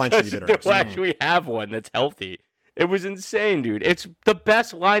offensive line should be better next year. They'll actually have one that's healthy. It was insane, dude. It's the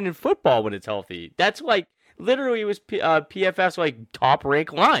best line in football when it's healthy. That's like, literally, it was PFF's, like, top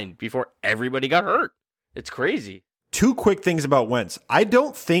rank line before everybody got hurt. It's crazy. Two quick things about Wentz. I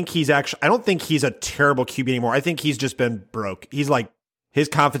don't think he's a terrible QB anymore. I think he's just been broke. He's like, his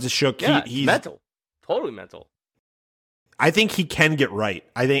confidence is shook. Yeah, he's mental. Totally mental. I think he can get right.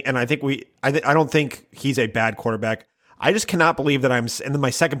 I don't think he's a bad quarterback. I just cannot believe that and then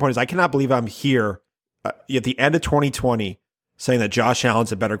my second point is, I cannot believe I'm here at the end of 2020 saying that Josh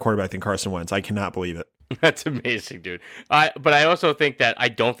Allen's a better quarterback than Carson Wentz. I cannot believe it. That's amazing, dude. But I also think that I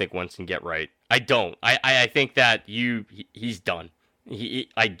don't think Wentz can get right. I don't. I think that he's done.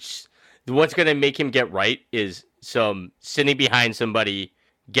 What's going to make him get right is some sitting behind somebody,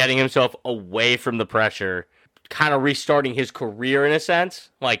 getting himself away from the pressure, kind of restarting his career in a sense,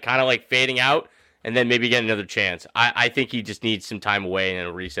 like kind of like fading out, and then maybe get another chance. I think he just needs some time away and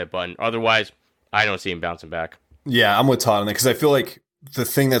a reset button. Otherwise, I don't see him bouncing back. Yeah, I'm with Todd on that, because I feel like the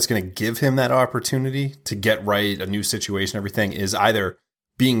thing that's going to give him that opportunity to get right, a new situation, everything, is either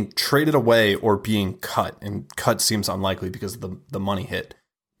being traded away or being cut. And cut seems unlikely because of the money hit.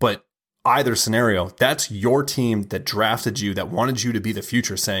 But either scenario, that's your team that drafted you, that wanted you to be the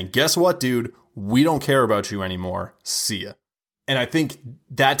future, saying, guess what, dude? We don't care about you anymore. See ya. And I think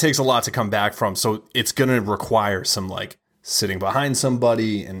that takes a lot to come back from. So it's going to require some, like, sitting behind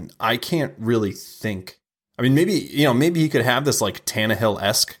somebody. And I can't really think. I mean, maybe he could have this, like,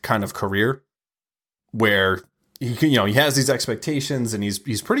 Tannehill-esque kind of career where he has these expectations and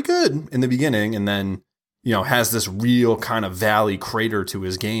he's pretty good in the beginning, and then, has this real kind of valley crater to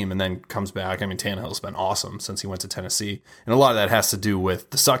his game and then comes back. I mean, Tannehill's been awesome since he went to Tennessee. And a lot of that has to do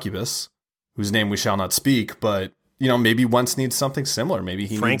with the succubus, whose name we shall not speak, but, maybe Wentz needs something similar. Maybe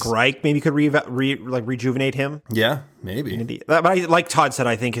Frank Reich maybe could rejuvenate him. Yeah, maybe. But like Todd said,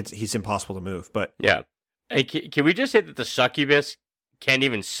 I think he's impossible to move. But yeah. Hey, can we just say that the succubus can't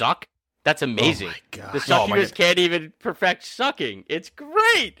even suck? That's amazing. Oh my God. The succubus can't even perfect sucking. It's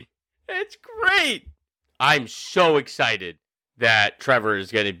great. It's great. I'm so excited that Trevor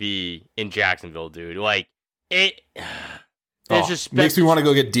is going to be in Jacksonville, dude. Like, it just makes me want to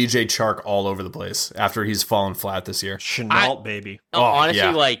go get DJ Chark all over the place after he's fallen flat this year. Chenault, baby. Honestly,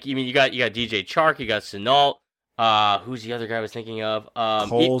 yeah. Like, I mean, you got DJ Chark, you got Chenault. Who's the other guy I was thinking of?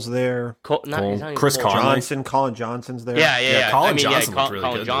 Cole's there. Chris Johnson. Colin Johnson's there. Yeah. Colin Johnson looked really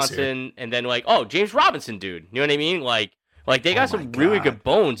Colin good Johnson, this year. and then James Robinson, dude. You know what I mean? Like they got some really good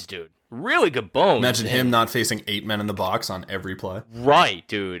bones, dude. Really good bones. Imagine him not facing 8 men in the box on every play. Right,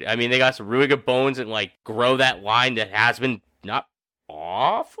 dude. I mean, they got some really good bones and, like, grow that line that has been not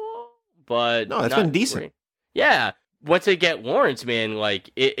awful, but no, it's been decent. Great. Yeah. Once they get Lawrence, man,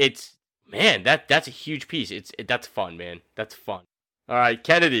 like it's. Man, that's a huge piece. That's fun, man. That's fun. All right,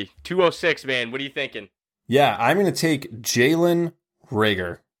 Kennedy, 206, man. What are you thinking? Yeah, I'm going to take Jalen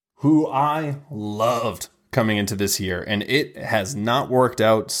Reagor, who I loved coming into this year, and it has not worked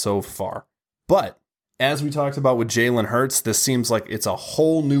out so far. But as we talked about with Jalen Hurts, this seems like it's a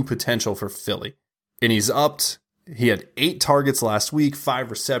whole new potential for Philly. And he's upped. He had 8 targets last week,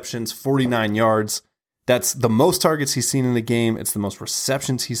 5 receptions, 49 yards. That's the most targets he's seen in a game. It's the most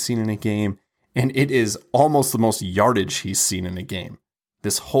receptions he's seen in a game. And it is almost the most yardage he's seen in a game.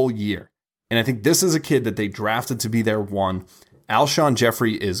 this whole year. And I think this is a kid that they drafted to be their one. Alshon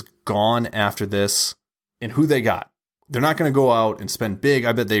Jeffrey is gone after this. And who they got? They're not going to go out and spend big.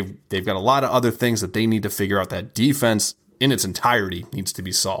 I bet they've got a lot of other things that they need to figure out. That defense in its entirety needs to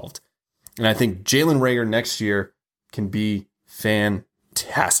be solved. And I think Jalen Reagor next year can be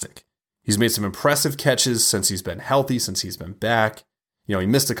fantastic. He's made some impressive catches since he's been healthy, since he's been back. You know, he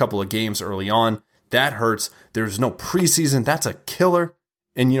missed a couple of games early on. That hurts. There's no preseason. That's a killer.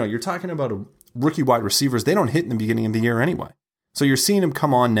 And, you know, you're talking about a rookie wide receivers. They don't hit in the beginning of the year anyway. So you're seeing him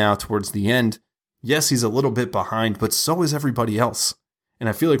come on now towards the end. Yes, he's a little bit behind, but so is everybody else. And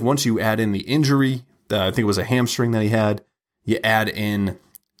I feel like once you add in the injury, I think it was a hamstring that he had, you add in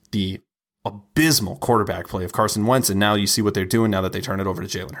the abysmal quarterback play of Carson Wentz, and now you see what they're doing now that they turn it over to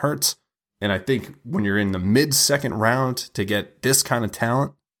Jalen Hurts. And I think when you're in the mid-second round to get this kind of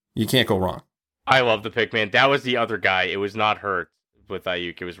talent, you can't go wrong. I love the pick, man. That was the other guy. It was not Hurts with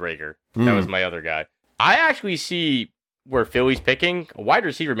Ayuk. It was Reagor. That was my other guy. I actually see where Philly's picking. A wide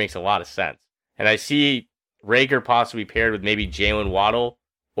receiver makes a lot of sense. And I see Reagor possibly paired with maybe Jalen Waddle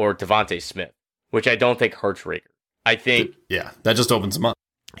or Devontae Smith, which I don't think hurts Reagor. I think... Yeah, that just opens him up.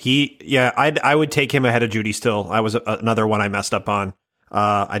 I would take him ahead of Judy still. I was another one I messed up on.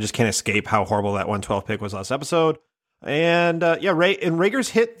 I just can't escape how horrible that 112 pick was last episode. And Reagor's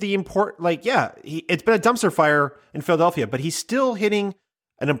hit the important, it's been a dumpster fire in Philadelphia, but he's still hitting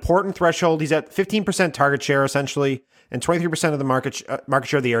an important threshold. He's at 15% target share, essentially, and 23% of the market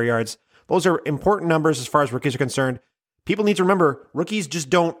share of the air yards. Those are important numbers as far as rookies are concerned. People need to remember, rookies just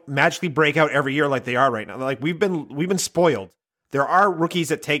don't magically break out every year like they are right now. Like we've been spoiled. There are rookies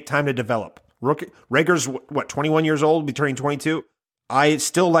that take time to develop. Reagor's 21 years old, be turning 22. I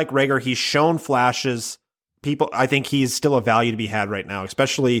still like Reagor. He's shown flashes. I think he's still a value to be had right now,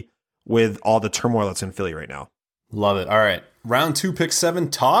 especially with all the turmoil that's in Philly right now. Love it. All right. Round 2, pick 7.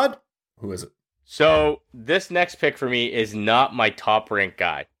 Todd? Who is it? So this next pick for me is not my top ranked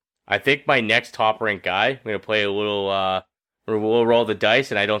guy. I think my next top ranked guy, I'm going to play a little, we'll roll the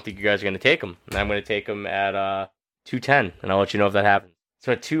dice, and I don't think you guys are going to take him. And I'm going to take him at 210, and I'll let you know if that happens.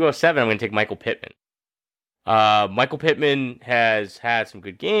 So at 207, I'm going to take Michael Pittman. Michael Pittman has had some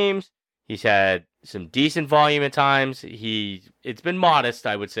good games. He's had some decent volume at times. It's been modest,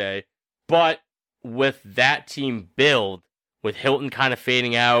 I would say. But with that team build, with Hilton kind of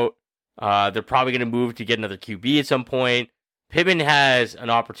fading out, they're probably going to move to get another QB at some point. Pittman has an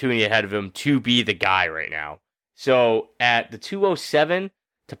opportunity ahead of him to be the guy right now. So at the 207,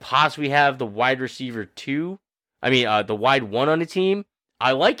 to possibly have the wide receiver 2, the wide 1 on the team,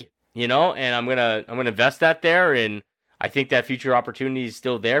 I like it, and I'm gonna invest that there, and I think that future opportunity is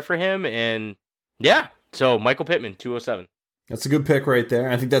still there for him, and yeah, so Michael Pittman, 207. That's a good pick right there.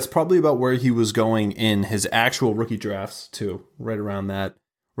 I think that's probably about where he was going in his actual rookie drafts too, right around that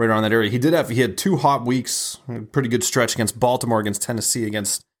area. He had 2 hot weeks, a pretty good stretch against Baltimore, against Tennessee,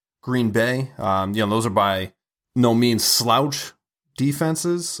 against Green Bay. Those are by no means slouch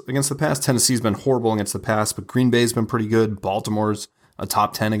defenses against the pass. Tennessee's been horrible against the pass, but Green Bay's been pretty good. Baltimore's a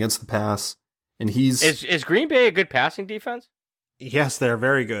top 10 against the pass. And is Green Bay a good passing defense? Yes, they're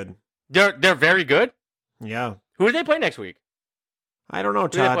very good. They're very good? Yeah. Who do they play next week? I don't know,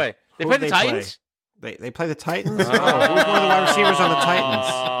 Todd. Who do they play? They play the Titans? They play the Titans? Who's one of the wide receivers on the Titans?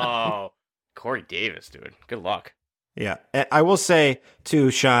 Oh, Corey Davis, dude. Good luck. Yeah. And I will say,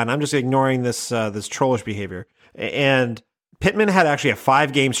 too, Sean, I'm just ignoring this trollish behavior. And Pittman had actually a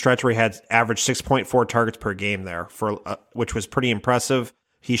 5-game stretch where he had averaged 6.4 targets per game there, which was pretty impressive.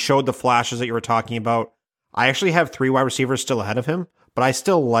 He showed the flashes that you were talking about. I actually have 3 wide receivers still ahead of him, but I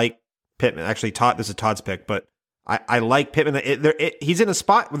still like Pittman. Actually, this is Todd's pick, but I like Pittman. He's in a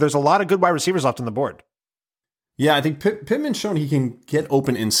spot where there's a lot of good wide receivers left on the board. Yeah, I think Pittman's shown he can get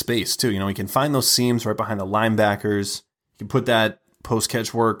open in space, too. He can find those seams right behind the linebackers. He can put that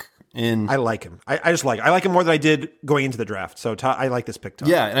post-catch work in. I like him. I like him more than I did going into the draft. So I like this pick, Todd.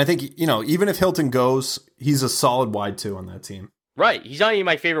 Yeah, and I think, even if Hilton goes, he's a solid wide 2 on that team. Right. He's not even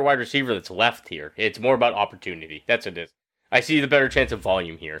my favorite wide receiver that's left here. It's more about opportunity. That's what it is. I see the better chance of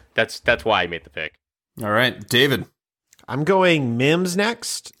volume here. That's why I made the pick. All right, David. I'm going Mims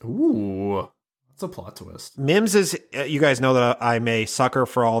next. Ooh, that's a plot twist. Mims is, you guys know that I'm a sucker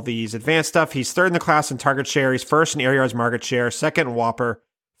for all these advanced stuff. He's 3rd in the class in target share. He's 1st in air yards market share, 2nd in Whopper,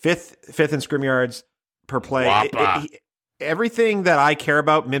 5th in scrim yards per play. Everything that I care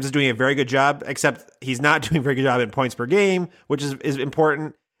about, Mims is doing a very good job, except he's not doing a very good job in points per game, which is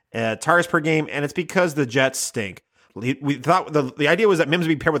important, targets per game, and it's because the Jets stink. We thought the idea was that Mims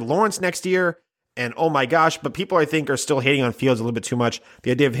would be paired with Lawrence next year, and oh my gosh, but people I think are still hating on Fields a little bit too much.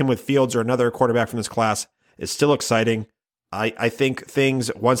 The idea of him with Fields or another quarterback from this class is still exciting. I think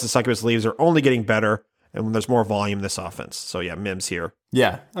things, once the succubus leaves, are only getting better, and when there's more volume in this offense. So yeah, Mims here.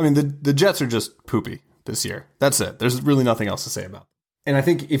 Yeah, I mean, the Jets are just poopy this year. That's it. There's really nothing else to say about it. And I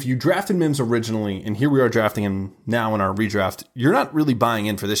think if you drafted Mims originally, and here we are drafting him now in our redraft, you're not really buying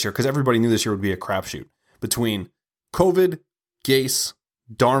in for this year because everybody knew this year would be a crapshoot between COVID, Gase,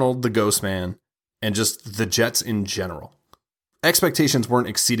 Darnold, the Ghost Man, and just the Jets in general. Expectations weren't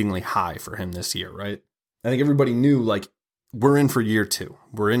exceedingly high for him this year, right? I think everybody knew, like, we're in for year 2.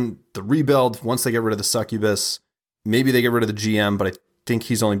 We're in the rebuild. Once they get rid of the succubus, maybe they get rid of the GM, but I think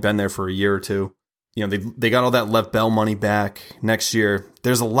he's only been there for a year or two. You know, they got all that Lev Bell money back next year.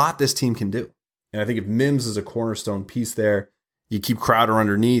 There's a lot this team can do. And I think if Mims is a cornerstone piece there, you keep Crowder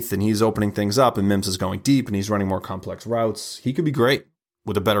underneath and he's opening things up and Mims is going deep and he's running more complex routes, he could be great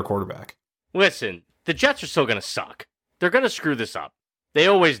with a better quarterback. Listen, the Jets are still going to suck. They're going to screw this up. They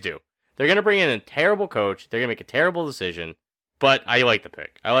always do. They're going to bring in a terrible coach. They're going to make a terrible decision. But I like the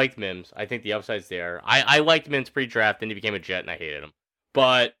pick. I liked Mims. I think the upside's there. I liked Mims pre-draft, then he became a Jet, and I hated him.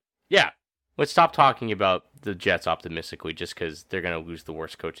 But, yeah, let's stop talking about the Jets optimistically just because they're going to lose the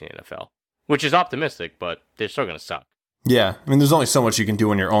worst coach in the NFL. Which is optimistic, but they're still going to suck. Yeah, I mean, there's only so much you can do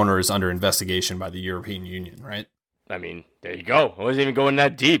when your owner is under investigation by the European Union, right? I mean, there you go. I wasn't even going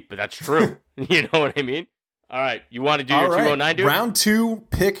that deep, but that's true. You know what I mean? All right, you want to do your 209, dude? Round 2,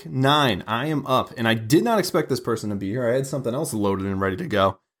 pick 9. I am up, and I did not expect this person to be here. I had something else loaded and ready to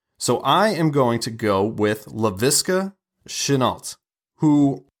go. So I am going to go with Laviska Shenault,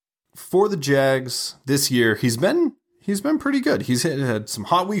 who, for the Jags this year, he's been pretty good. He's had some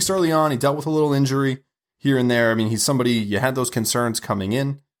hot weeks early on. He dealt with a little injury here and there. I mean, he's somebody, you had those concerns coming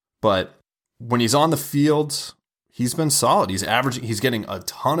in, but when he's on the field, he's been solid. He's getting a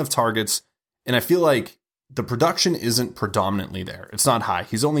ton of targets, and I feel like the production isn't predominantly there. It's not high.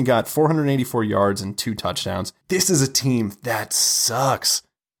 He's only got 484 yards and 2 touchdowns. This is a team that sucks.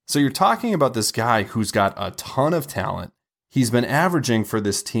 So you're talking about this guy who's got a ton of talent. He's been averaging for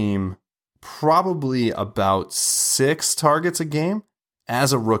this team probably about 6 targets a game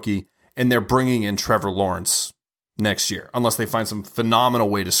as a rookie, and they're bringing in Trevor Lawrence next year, unless they find some phenomenal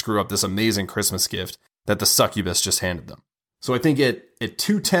way to screw up this amazing Christmas gift that the succubus just handed them. So I think at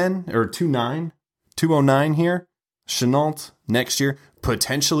 210 or 209 here, Shenault next year,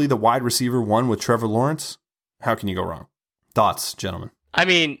 potentially the wide receiver 1 with Trevor Lawrence. How can you go wrong? Thoughts, gentlemen? I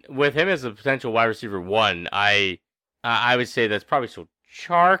mean, with him as a potential wide receiver 1, I would say that's probably still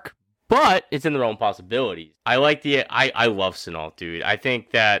Chark, but it's in the realm of possibilities. I love Shenault, dude. I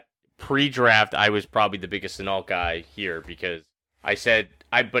think that pre-draft, I was probably the biggest Shenault guy here because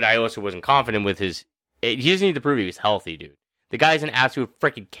but I also wasn't confident with he doesn't need to prove he was healthy, dude. The guy's an absolute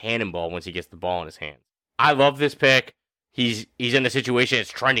freaking cannonball once he gets the ball in his hands. I love this pick. He's in a situation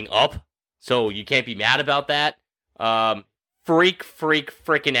that's trending up, so you can't be mad about that.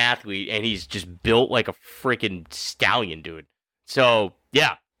 Freaking athlete, and he's just built like a freaking stallion, dude. So,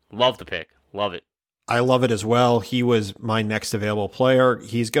 yeah, love the pick. Love it. I love it as well. He was my next available player.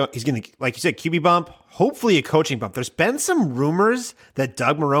 He's going to, like you said, QB bump, hopefully a coaching bump. There's been some rumors that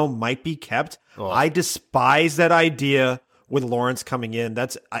Doug Marrone might be kept. Oh. I despise that idea with Lawrence coming in.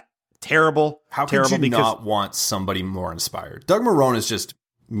 That's terrible. How could you not want somebody more inspired? Doug Marrone is just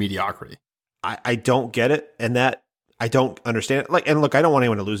mediocrity. I don't get it, and that I don't understand it. And look, I don't want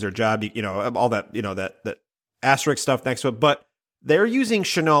anyone to lose their job. All that that asterisk stuff next to it, but they're using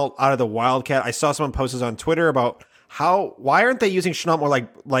Shenault out of the Wildcat. I saw someone post this on Twitter about why aren't they using Shenault more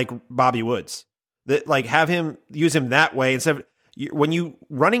like Bobby Woods? That have him use him that way instead of when you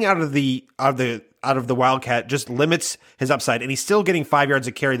running out of the Wildcat just limits his upside, and he's still getting 5 yards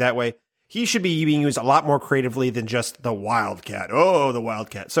of carry that way. He should be being used a lot more creatively than just the Wildcat. Oh, the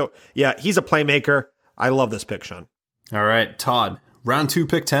Wildcat. So yeah, he's a playmaker. I love this pick, Sean. All right, Todd, round 2,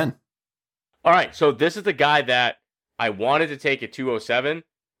 pick 10. All right, so this is the guy that I wanted to take at 207,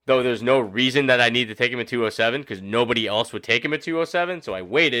 though there's no reason that I need to take him at 207 because nobody else would take him at 207, so I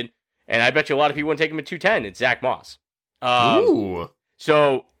waited, and I bet you a lot of people wouldn't take him at 210. It's Zach Moss. Ooh.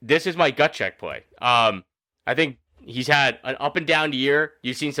 So this is my gut check play. I think he's had an up and down year.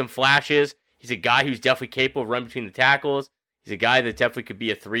 You've seen some flashes. He's a guy who's definitely capable of running between the tackles. He's a guy that definitely could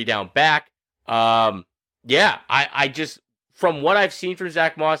be a 3-down back. Yeah, I just, from what I've seen from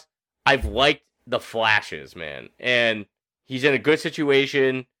Zach Moss, I've liked the flashes, man. And he's in a good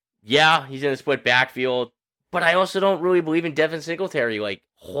situation. Yeah, he's in a split backfield. But I also don't really believe in Devin Singletary,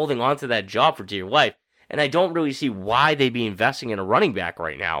 holding on to that job for dear life. And I don't really see why they'd be investing in a running back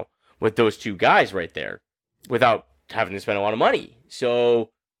right now with those two guys right there without having to spend a lot of money.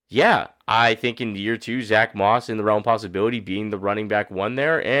 So, yeah, I think in year 2, Zach Moss in the realm of possibility being the running back 1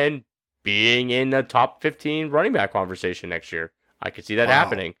 there. And being in the top 15 running back conversation next year. I could see that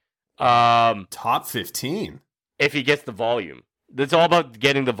happening. Top 15? If he gets the volume. It's all about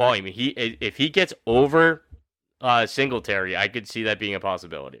getting the volume. If he gets over Singletary, I could see that being a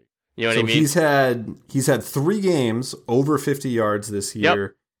possibility. You know what I mean? He's had 3 games over 50 yards this year.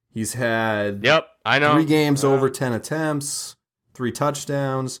 Yep. He's had I know. 3 games over 10 attempts, 3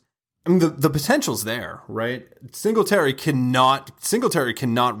 touchdowns. I mean, the potential's there, right? Singletary cannot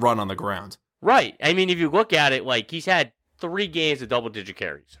run on the ground. Right. I mean, if you look at it, like, he's had 3 games of double-digit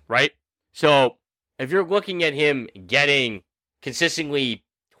carries, right? So if you're looking at him getting consistently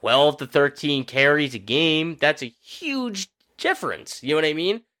 12 to 13 carries a game, that's a huge difference. You know what I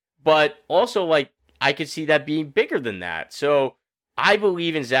mean? But also, like, I could see that being bigger than that. So I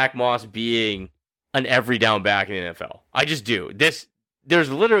believe in Zach Moss being an every down back in the NFL. I just do.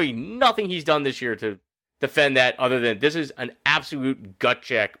 There's literally nothing he's done this year to defend that other than this is an absolute gut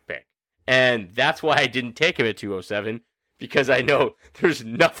check pick. And that's why I didn't take him at 207, because I know there's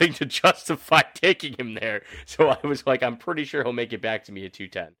nothing to justify taking him there. So I was like, I'm pretty sure he'll make it back to me at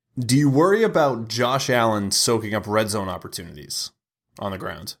 210. Do you worry about Josh Allen soaking up red zone opportunities on the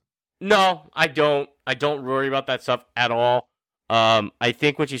ground? No, I don't. I don't worry about that stuff at all. I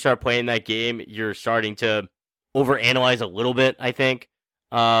think once you start playing that game, you're starting to overanalyze a little bit, I think.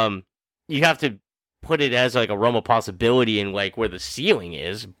 You have to put it as like a realm of possibility and like where the ceiling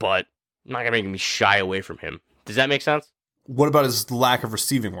is, but I'm not going to make me shy away from him. Does that make sense? What about his lack of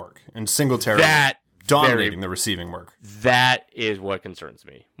receiving work and Singletary dominating the receiving work? That is what concerns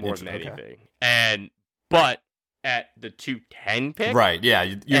me more than anything. But at the 210 pick, right? Yeah,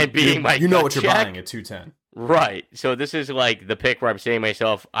 you know what you're buying at 210, right? So this is like the pick where I'm saying to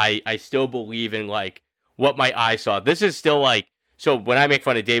myself, I still believe in like what my eyes saw. This is still like, so when I make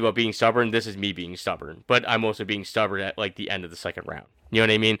fun of Dave about being stubborn, this is me being stubborn, but I'm also being stubborn at like the end of the second round. You know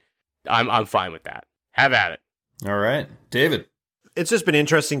what I mean? I'm fine with that. Have at it. All right, David. It's just been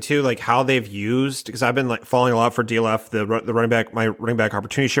interesting too, like how they've used, because I've been like following a lot for DLF, the running back, my running back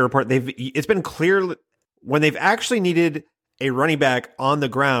opportunity share report. It's been clear when they've actually needed a running back on the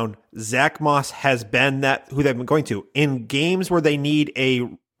ground, Zach Moss has been who they've been going to. In games where they need a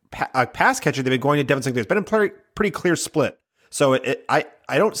pass catcher, they've been going to Devin Singletary. It's been a pretty clear split. So I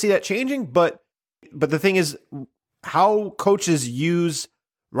don't see that changing, but the thing is, how coaches use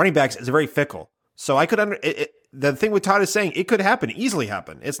running backs is very fickle. So I could the thing with Todd is saying, it could easily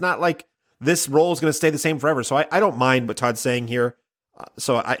happen. It's not like this role is going to stay the same forever. So I don't mind what Todd's saying here.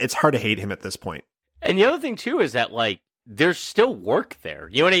 It's hard to hate him at this point. And the other thing too is that like there's still work there.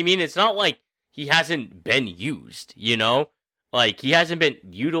 You know what I mean? It's not like he hasn't been used, you know? Like he hasn't been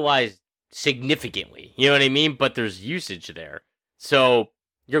utilized significantly. You know what I mean? But there's usage there. So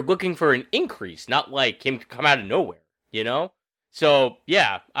you're looking for an increase, not like him to come out of nowhere, you know? So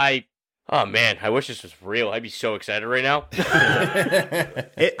yeah, oh man, I wish this was real. I'd be so excited right now.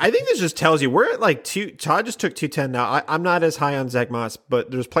 I think this just tells you we're at like Todd just took 210 now. I'm not as high on Zach Moss, but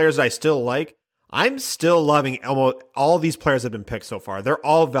there's players that I still like. I'm still loving almost all these players that have been picked so far. They're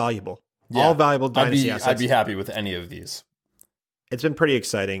all valuable. Yeah, all valuable dynasty assets. I'd be happy with any of these. It's been pretty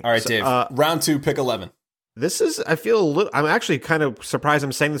exciting. All right, Dave. Round 2, pick 11. This is, I'm actually kind of surprised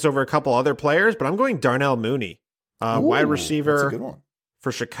I'm saying this over a couple other players, but I'm going Darnell Mooney. Wide receiver. That's a good one.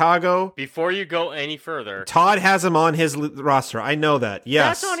 For Chicago. Before you go any further, Todd has him on his roster. I know that.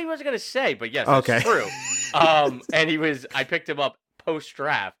 Yes. That's what he was going to say, but yes, that's true. And I picked him up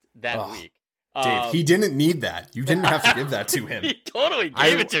post-draft that week. Dave, he didn't need that. You didn't have to give that to him. He totally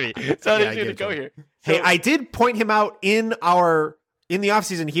gave it to me. So I didn't go here. Hey, I did point him out in the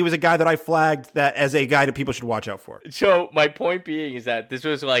offseason. He was a guy that I flagged that as a guy that people should watch out for. So my point being is that this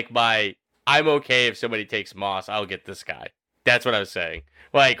was like I'm okay if somebody takes Moss, I'll get this guy. That's what I was saying.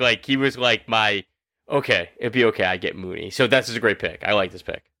 Like he was like it'd be okay, I get Mooney. So that's just a great pick. I like this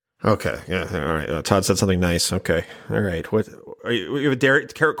pick. Okay, yeah, all right. Todd said something nice. Okay, all right. What are you have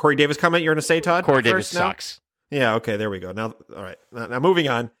a Corey Davis comment you're going to say, Todd? Corey Davis sucks. Yeah. Okay. There we go. Now, all right. Now moving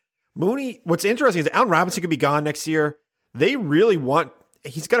on. Mooney. What's interesting is Allen Robinson could be gone next year. They really want.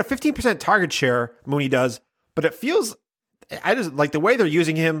 He's got a 15% target share. Mooney does, but it feels. I just like the way they're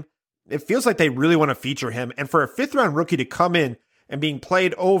using him. It feels like they really want to feature him, and for a 5th round rookie to come in and being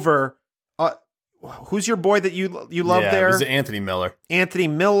played over. Who's your boy that you love there? It was Anthony Miller. Anthony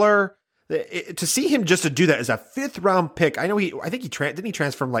Miller. To see him just to do that as a 5th round pick. I know didn't he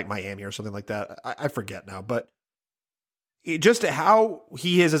transfer from like Miami or something like that? I forget now, but just how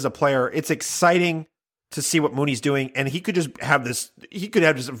he is as a player, it's exciting to see what Mooney's doing, and he could just have this. He could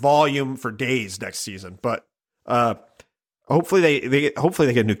have just volume for days next season. But hopefully they get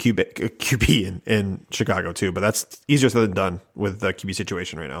a new QB in Chicago too. But that's easier said than done with the QB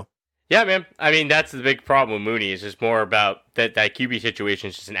situation right now. Yeah, man. I mean, that's the big problem with Mooney. Is just more about that QB situation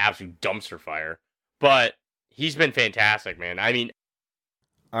is just an absolute dumpster fire. But he's been fantastic, man. I mean,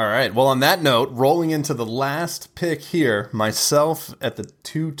 all right. Well, on that note, rolling into the last pick here, myself at the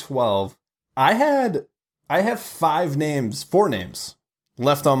 212, I have four names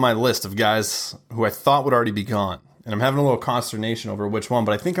left on my list of guys who I thought would already be gone. And I'm having a little consternation over which one,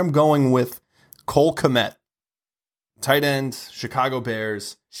 but I think I'm going with Cole Kmet. Tight end, Chicago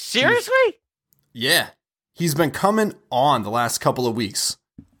Bears. Seriously? Yeah. He's been coming on the last couple of weeks.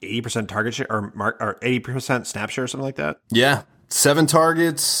 80% target share or 80% snap share or something like that? Yeah. 7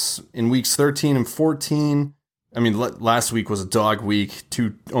 targets in weeks 13 and 14. I mean, last week was a dog week.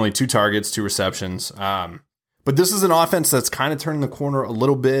 Only 2 targets, 2 receptions. But this is an offense that's kind of turning the corner a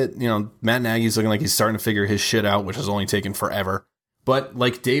little bit. You know, Matt Nagy's looking like he's starting to figure his shit out, which has only taken forever. But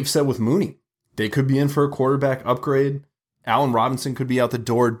like Dave said with Mooney, they could be in for a quarterback upgrade. Allen Robinson could be out the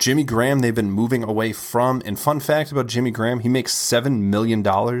door. Jimmy Graham, they've been moving away from. And fun fact about Jimmy Graham, he makes $7 million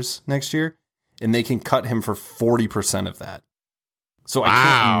next year, and they can cut him for 40% of that. So I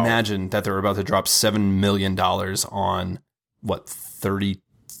can't imagine that they're about to drop $7 million on,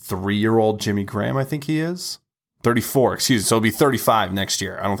 33-year-old Jimmy Graham, I think he is? 34, excuse me. So it'll be 35 next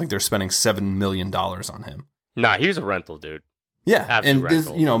year. I don't think they're spending $7 million on him. Nah, he was a rental, dude. Yeah, Absolute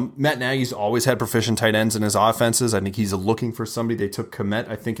rental. Matt Nagy's always had proficient tight ends in his offenses. I think he's looking for somebody. They took Kmet,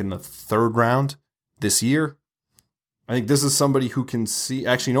 I think, in the 3rd round this year. I think this is somebody who can see.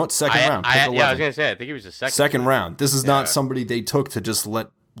 Actually, you know what? Second round. I was gonna say. I think he was the second round. This is not somebody they took to just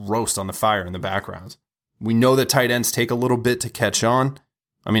let roast on the fire in the background. We know that tight ends take a little bit to catch on.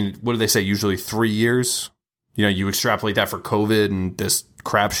 I mean, what do they say? Usually 3 years. You know, you extrapolate that for COVID and this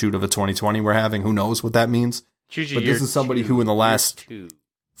crapshoot of a 2020 we're having. Who knows what that means? But this is somebody who in the last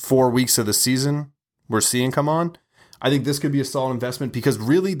 4 weeks of the season we're seeing come on. I think this could be a solid investment because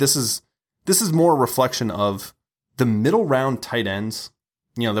really this is more a reflection of the middle round tight ends,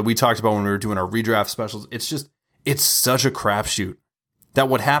 you know, that we talked about when we were doing our redraft specials. It's such a crapshoot that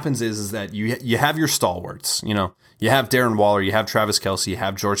what happens is that you have your stalwarts, you know, you have Darren Waller, you have Travis Kelce, you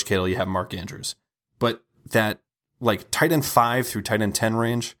have George Kittle, you have Mark Andrews, but that like tight end 5 through tight end 10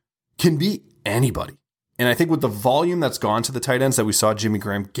 range can be anybody. And I think with the volume that's gone to the tight ends that we saw Jimmy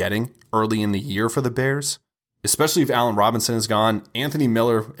Graham getting early in the year for the Bears, especially if Allen Robinson is gone, Anthony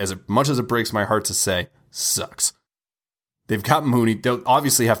Miller, as much as it breaks my heart to say, sucks. They've got Mooney. They'll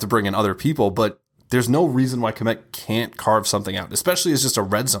obviously have to bring in other people, but there's no reason why Kmet can't carve something out, especially as just a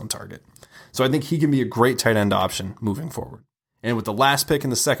red zone target. So I think he can be a great tight end option moving forward. And with the last pick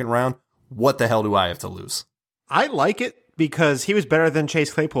in the 2nd round, what the hell do I have to lose? I like it because he was better than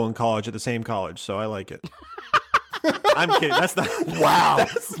Chase Claypool in college at the same college, so I like it. I'm kidding. That's not. Wow.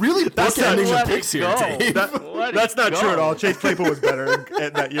 Really bookending the picks here, Dave. That's not true at all. Chase Claypool was better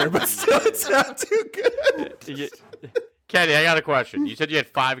in that year, but still, it's not too good. Kenny, I got a question. You said you had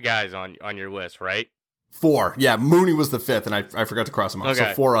 5 guys on your list, right? 4. Yeah, Mooney was the 5th, and I forgot to cross him off. Okay.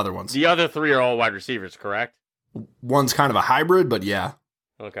 So 4 other ones. The other 3 are all wide receivers, correct? One's kind of a hybrid, but yeah.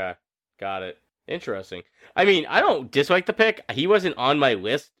 Okay. Got it. Interesting. I mean, I don't dislike the pick. He wasn't on my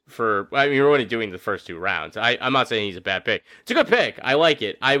list we were only doing the first 2 rounds. I'm not saying he's a bad pick. It's a good pick. I like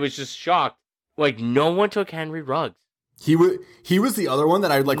it. I was just shocked. Like, no one took Henry Ruggs. He was the other one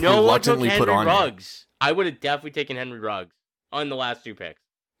that I reluctantly put on. Ruggs. I would have definitely taken Henry Ruggs on the last 2 picks.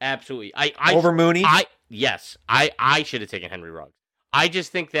 Absolutely. Over Mooney? Yes. I should have taken Henry Ruggs. I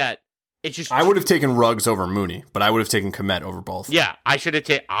just think that it's just. I would have taken Ruggs over Mooney, but I would have taken Kmet over both. Yeah, I should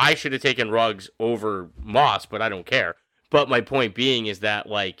have taken Ruggs over Moss, but I don't care. But my point being is that,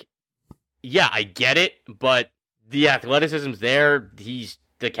 like, yeah, I get it, but the athleticism's there.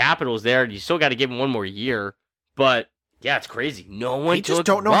 The capital's there. You still got to give him one more year. But yeah, it's crazy. No one. They just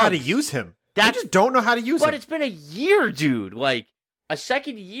don't know how to use him. They just don't know how to use him. But it's been a year, dude. Like, a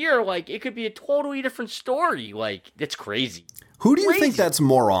second year, like, it could be a totally different story. Like, it's crazy. Who do you think that's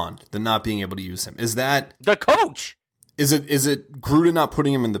more on than not being able to use him? Is that the coach? Is it Gruden not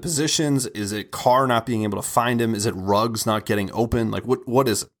putting him in the positions? Is it Carr not being able to find him? Is it Ruggs not getting open? Like, what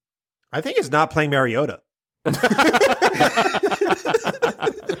is it? I think it's not playing Mariota.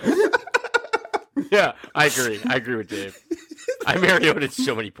 Yeah, I agree. I agree with Dave. I Mariota in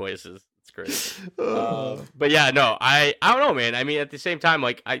so many places. It's great. But yeah, no, I don't know, man. I mean, at the same time,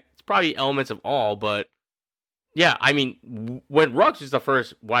 like, it's probably elements of all, but yeah, I mean, when Ruggs was the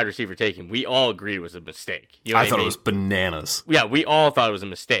first wide receiver taken, we all agreed it was a mistake. You know I thought it was bananas. Yeah, we all thought it was a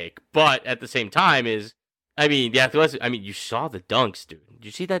mistake. But at the same time, the athleticism. I mean, you saw the dunks, dude. Did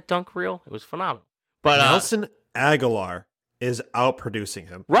you see that dunk reel? It was phenomenal. But Nelson Aguilar is outproducing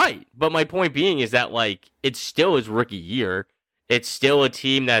him. Right. But my point being is that, like, it's still his rookie year. It's still a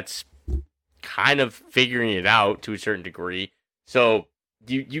team that's kind of figuring it out to a certain degree. So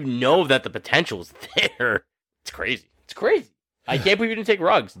you know that the potential's there. It's crazy. It's crazy. I can't believe you didn't take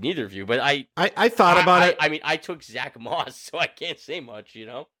Ruggs, neither of you. But I thought about it. I mean, I took Zach Moss, so I can't say much,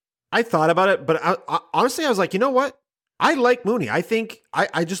 I thought about it, but honestly, I was like, you know what? I like Mooney. I think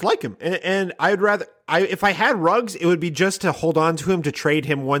I just like him, and I'd rather if I had Ruggs, it would be just to hold on to him to trade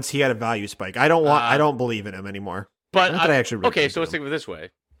him once he had a value spike. I don't believe in him anymore. But I actually okay, so let's think of it this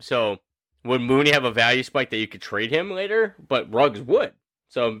way. So would Mooney have a value spike that you could trade him later? But Ruggs would.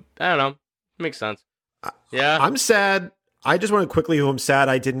 So I don't know. Makes sense. Yeah, I'm sad. I just want to quickly who I'm sad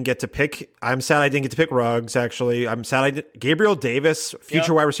I didn't get to pick. I'm sad I didn't get to pick Ruggs, actually. I'm sad Gabriel Davis,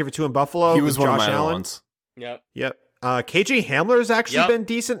 future wide receiver 2 in Buffalo. He was one Josh of my Allen. ones. Yep. KJ Hamler's actually been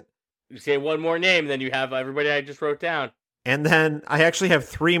decent. You say one more name, then you have everybody I just wrote down. And then I actually have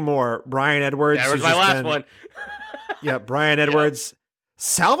 3 more. Brian Edwards. That was my last one. Yeah, Brian Edwards.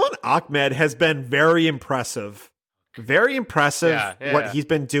 Salvon Ahmed has been very impressive. Very impressive what he's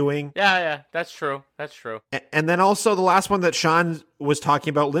been doing. Yeah, that's true. That's true. And then also the last one that Sean was talking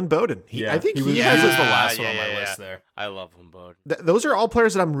about, Lynn Bowden. I think he was the last one on my list there. I love Lynn Bowden. Those are all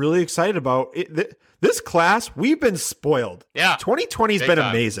players that I'm really excited about. This class, we've been spoiled. Yeah. 2020 has been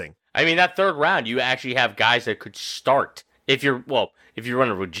amazing. I mean, that third round, you actually have guys that could start. If you run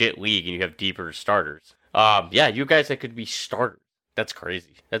a legit league and you have deeper starters. You guys that could be starters. That's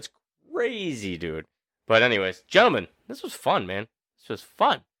crazy. That's crazy, dude. But anyways, gentlemen, this was fun, man. This was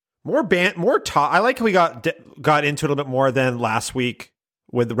fun. More talk. I like how we got into it a little bit more than last week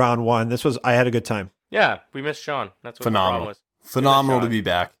with round 1. I had a good time. Yeah, we missed Sean. That's what phenomenal. The problem was. Phenomenal to be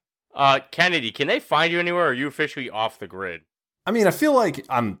back. Kennedy, can they find you anywhere? Or are you officially off the grid? I mean, I feel like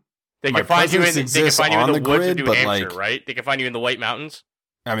They can find you in the woods of New but Hampshire, right? They can find you in the White Mountains.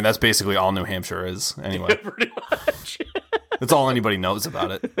 I mean, that's basically all New Hampshire is, anyway. Pretty much. That's all anybody knows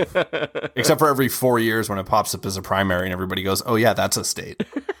about it. Except for every 4 years when it pops up as a primary and everybody goes, oh yeah, that's a state.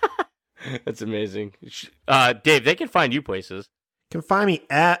 That's amazing. Dave, they can find you places. You can find me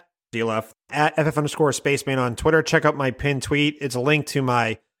at DLF, at FF_Spaceman on Twitter. Check out my pinned tweet. It's a link to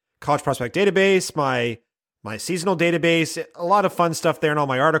my college prospect database, my seasonal database, a lot of fun stuff there and all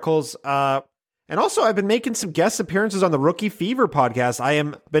my articles. And also, I've been making some guest appearances on the Rookie Fever podcast. I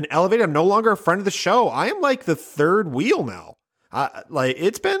am been elevated. I'm no longer a friend of the show. I am like the third wheel now.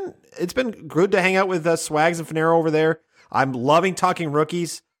 It's been good to hang out with Swags and Finero over there. I'm loving talking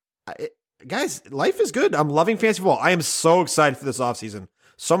rookies. Guys, life is good. I'm loving fantasy football. I am so excited for this offseason.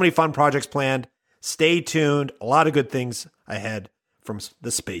 So many fun projects planned. Stay tuned. A lot of good things ahead from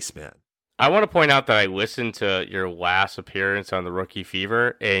the Spaceman. I want to point out that I listened to your last appearance on the Rookie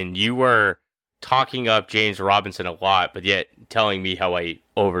Fever, and you were talking up James Robinson a lot, but yet telling me how I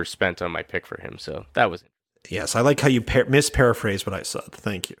overspent on my pick for him. So that was it. Yes, I like how you misparaphrased what I said.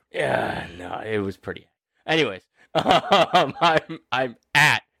 Thank you. Yeah, no, it was pretty. Anyways, I'm at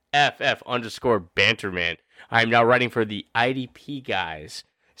FF_Banterman. I'm now writing for the IDP guys.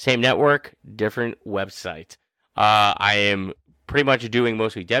 Same network, different website. I am pretty much doing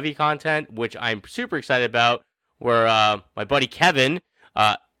mostly Devy content, which I'm super excited about, where my buddy Kevin,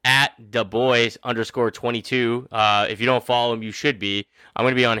 at DuBois_22. If you don't follow him, you should be. I'm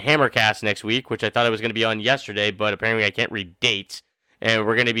going to be on Hammercast next week, which I thought I was going to be on yesterday, but apparently I can't read dates. And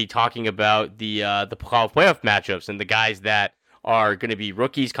we're going to be talking about the playoff matchups and the guys that are going to be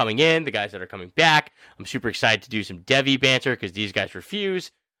rookies coming in, the guys that are coming back. I'm super excited to do some Devy banter because these guys refuse.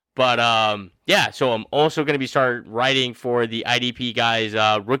 But so I'm also going to start writing for the IDP guys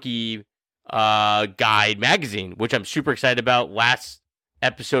rookie guide magazine, which I'm super excited about. Last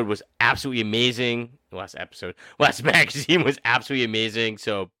episode was absolutely amazing. Last magazine was absolutely amazing.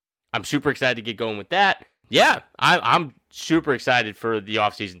 So I'm super excited to get going with that. Yeah, I'm super excited for the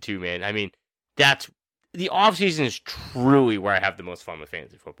offseason too, man. I mean, the offseason is truly where I have the most fun with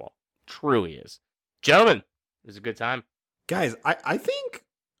fantasy football. Truly is. Gentlemen, it was a good time. Guys, I think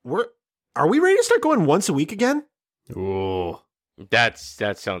are we ready to start going once a week again? Ooh. That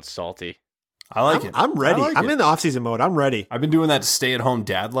sounds salty. I like it. I'm ready. I'm in the off-season mode. I'm ready. I've been doing that stay-at-home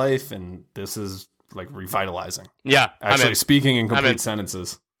dad life, and this is like revitalizing. Yeah, actually speaking in complete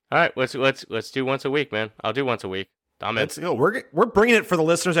sentences. All right, let's do once a week, man. I'll do once a week. Let's go. We're bringing it for the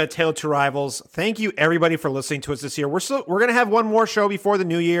listeners at Tale of Two Rivals. Thank you everybody for listening to us this year. We're gonna have one more show before the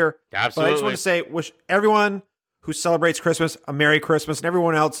new year. Absolutely. But I just want to say, wish everyone who celebrates Christmas a Merry Christmas, and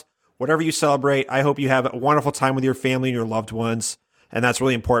everyone else, whatever you celebrate, I hope you have a wonderful time with your family and your loved ones. And that's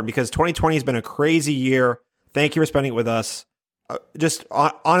really important because 2020 has been a crazy year. Thank you for spending it with us.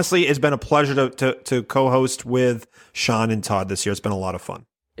 Honestly, it's been a pleasure to co-host with Sean and Todd this year. It's been a lot of fun.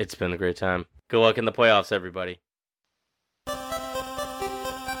 It's been a great time. Good luck in the playoffs, everybody.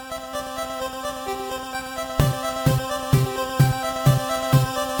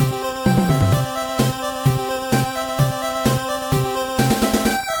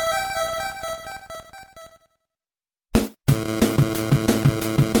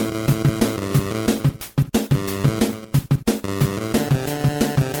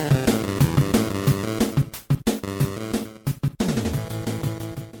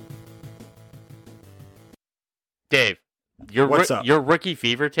 Dave, What's up? Your rookie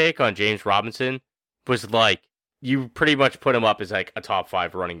fever take on James Robinson was like, you pretty much put him up as like a top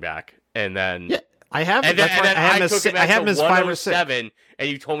 5 running back. And then I have. And then I have him as 5 or 7, and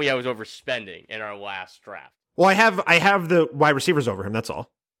you told me I was overspending in our last draft. Well, I have the wide receivers over him. That's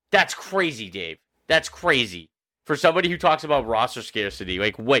all. That's crazy, Dave. That's crazy. For somebody who talks about roster scarcity,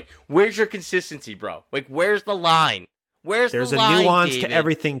 like, wait, where's your consistency, bro? Like, where's the line? There's a line, nuance David? to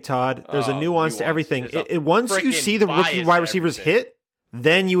everything, Todd. There's a nuance to everything. Once you see the rookie wide receivers hit,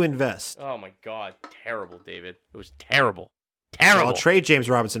 then you invest. Oh my God, terrible, David. It was terrible. Terrible. I'll trade James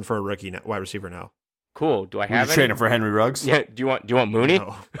Robinson for a rookie wide receiver now. Cool. Do I have any? Trade him for Henry Ruggs? Yeah. Do you want Mooney?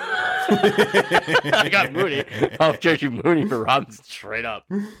 No. I got Mooney. I'll trade you Mooney for Robinson straight up.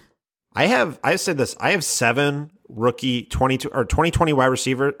 I've said this. I have 7 rookie 2020 wide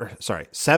receiver. 7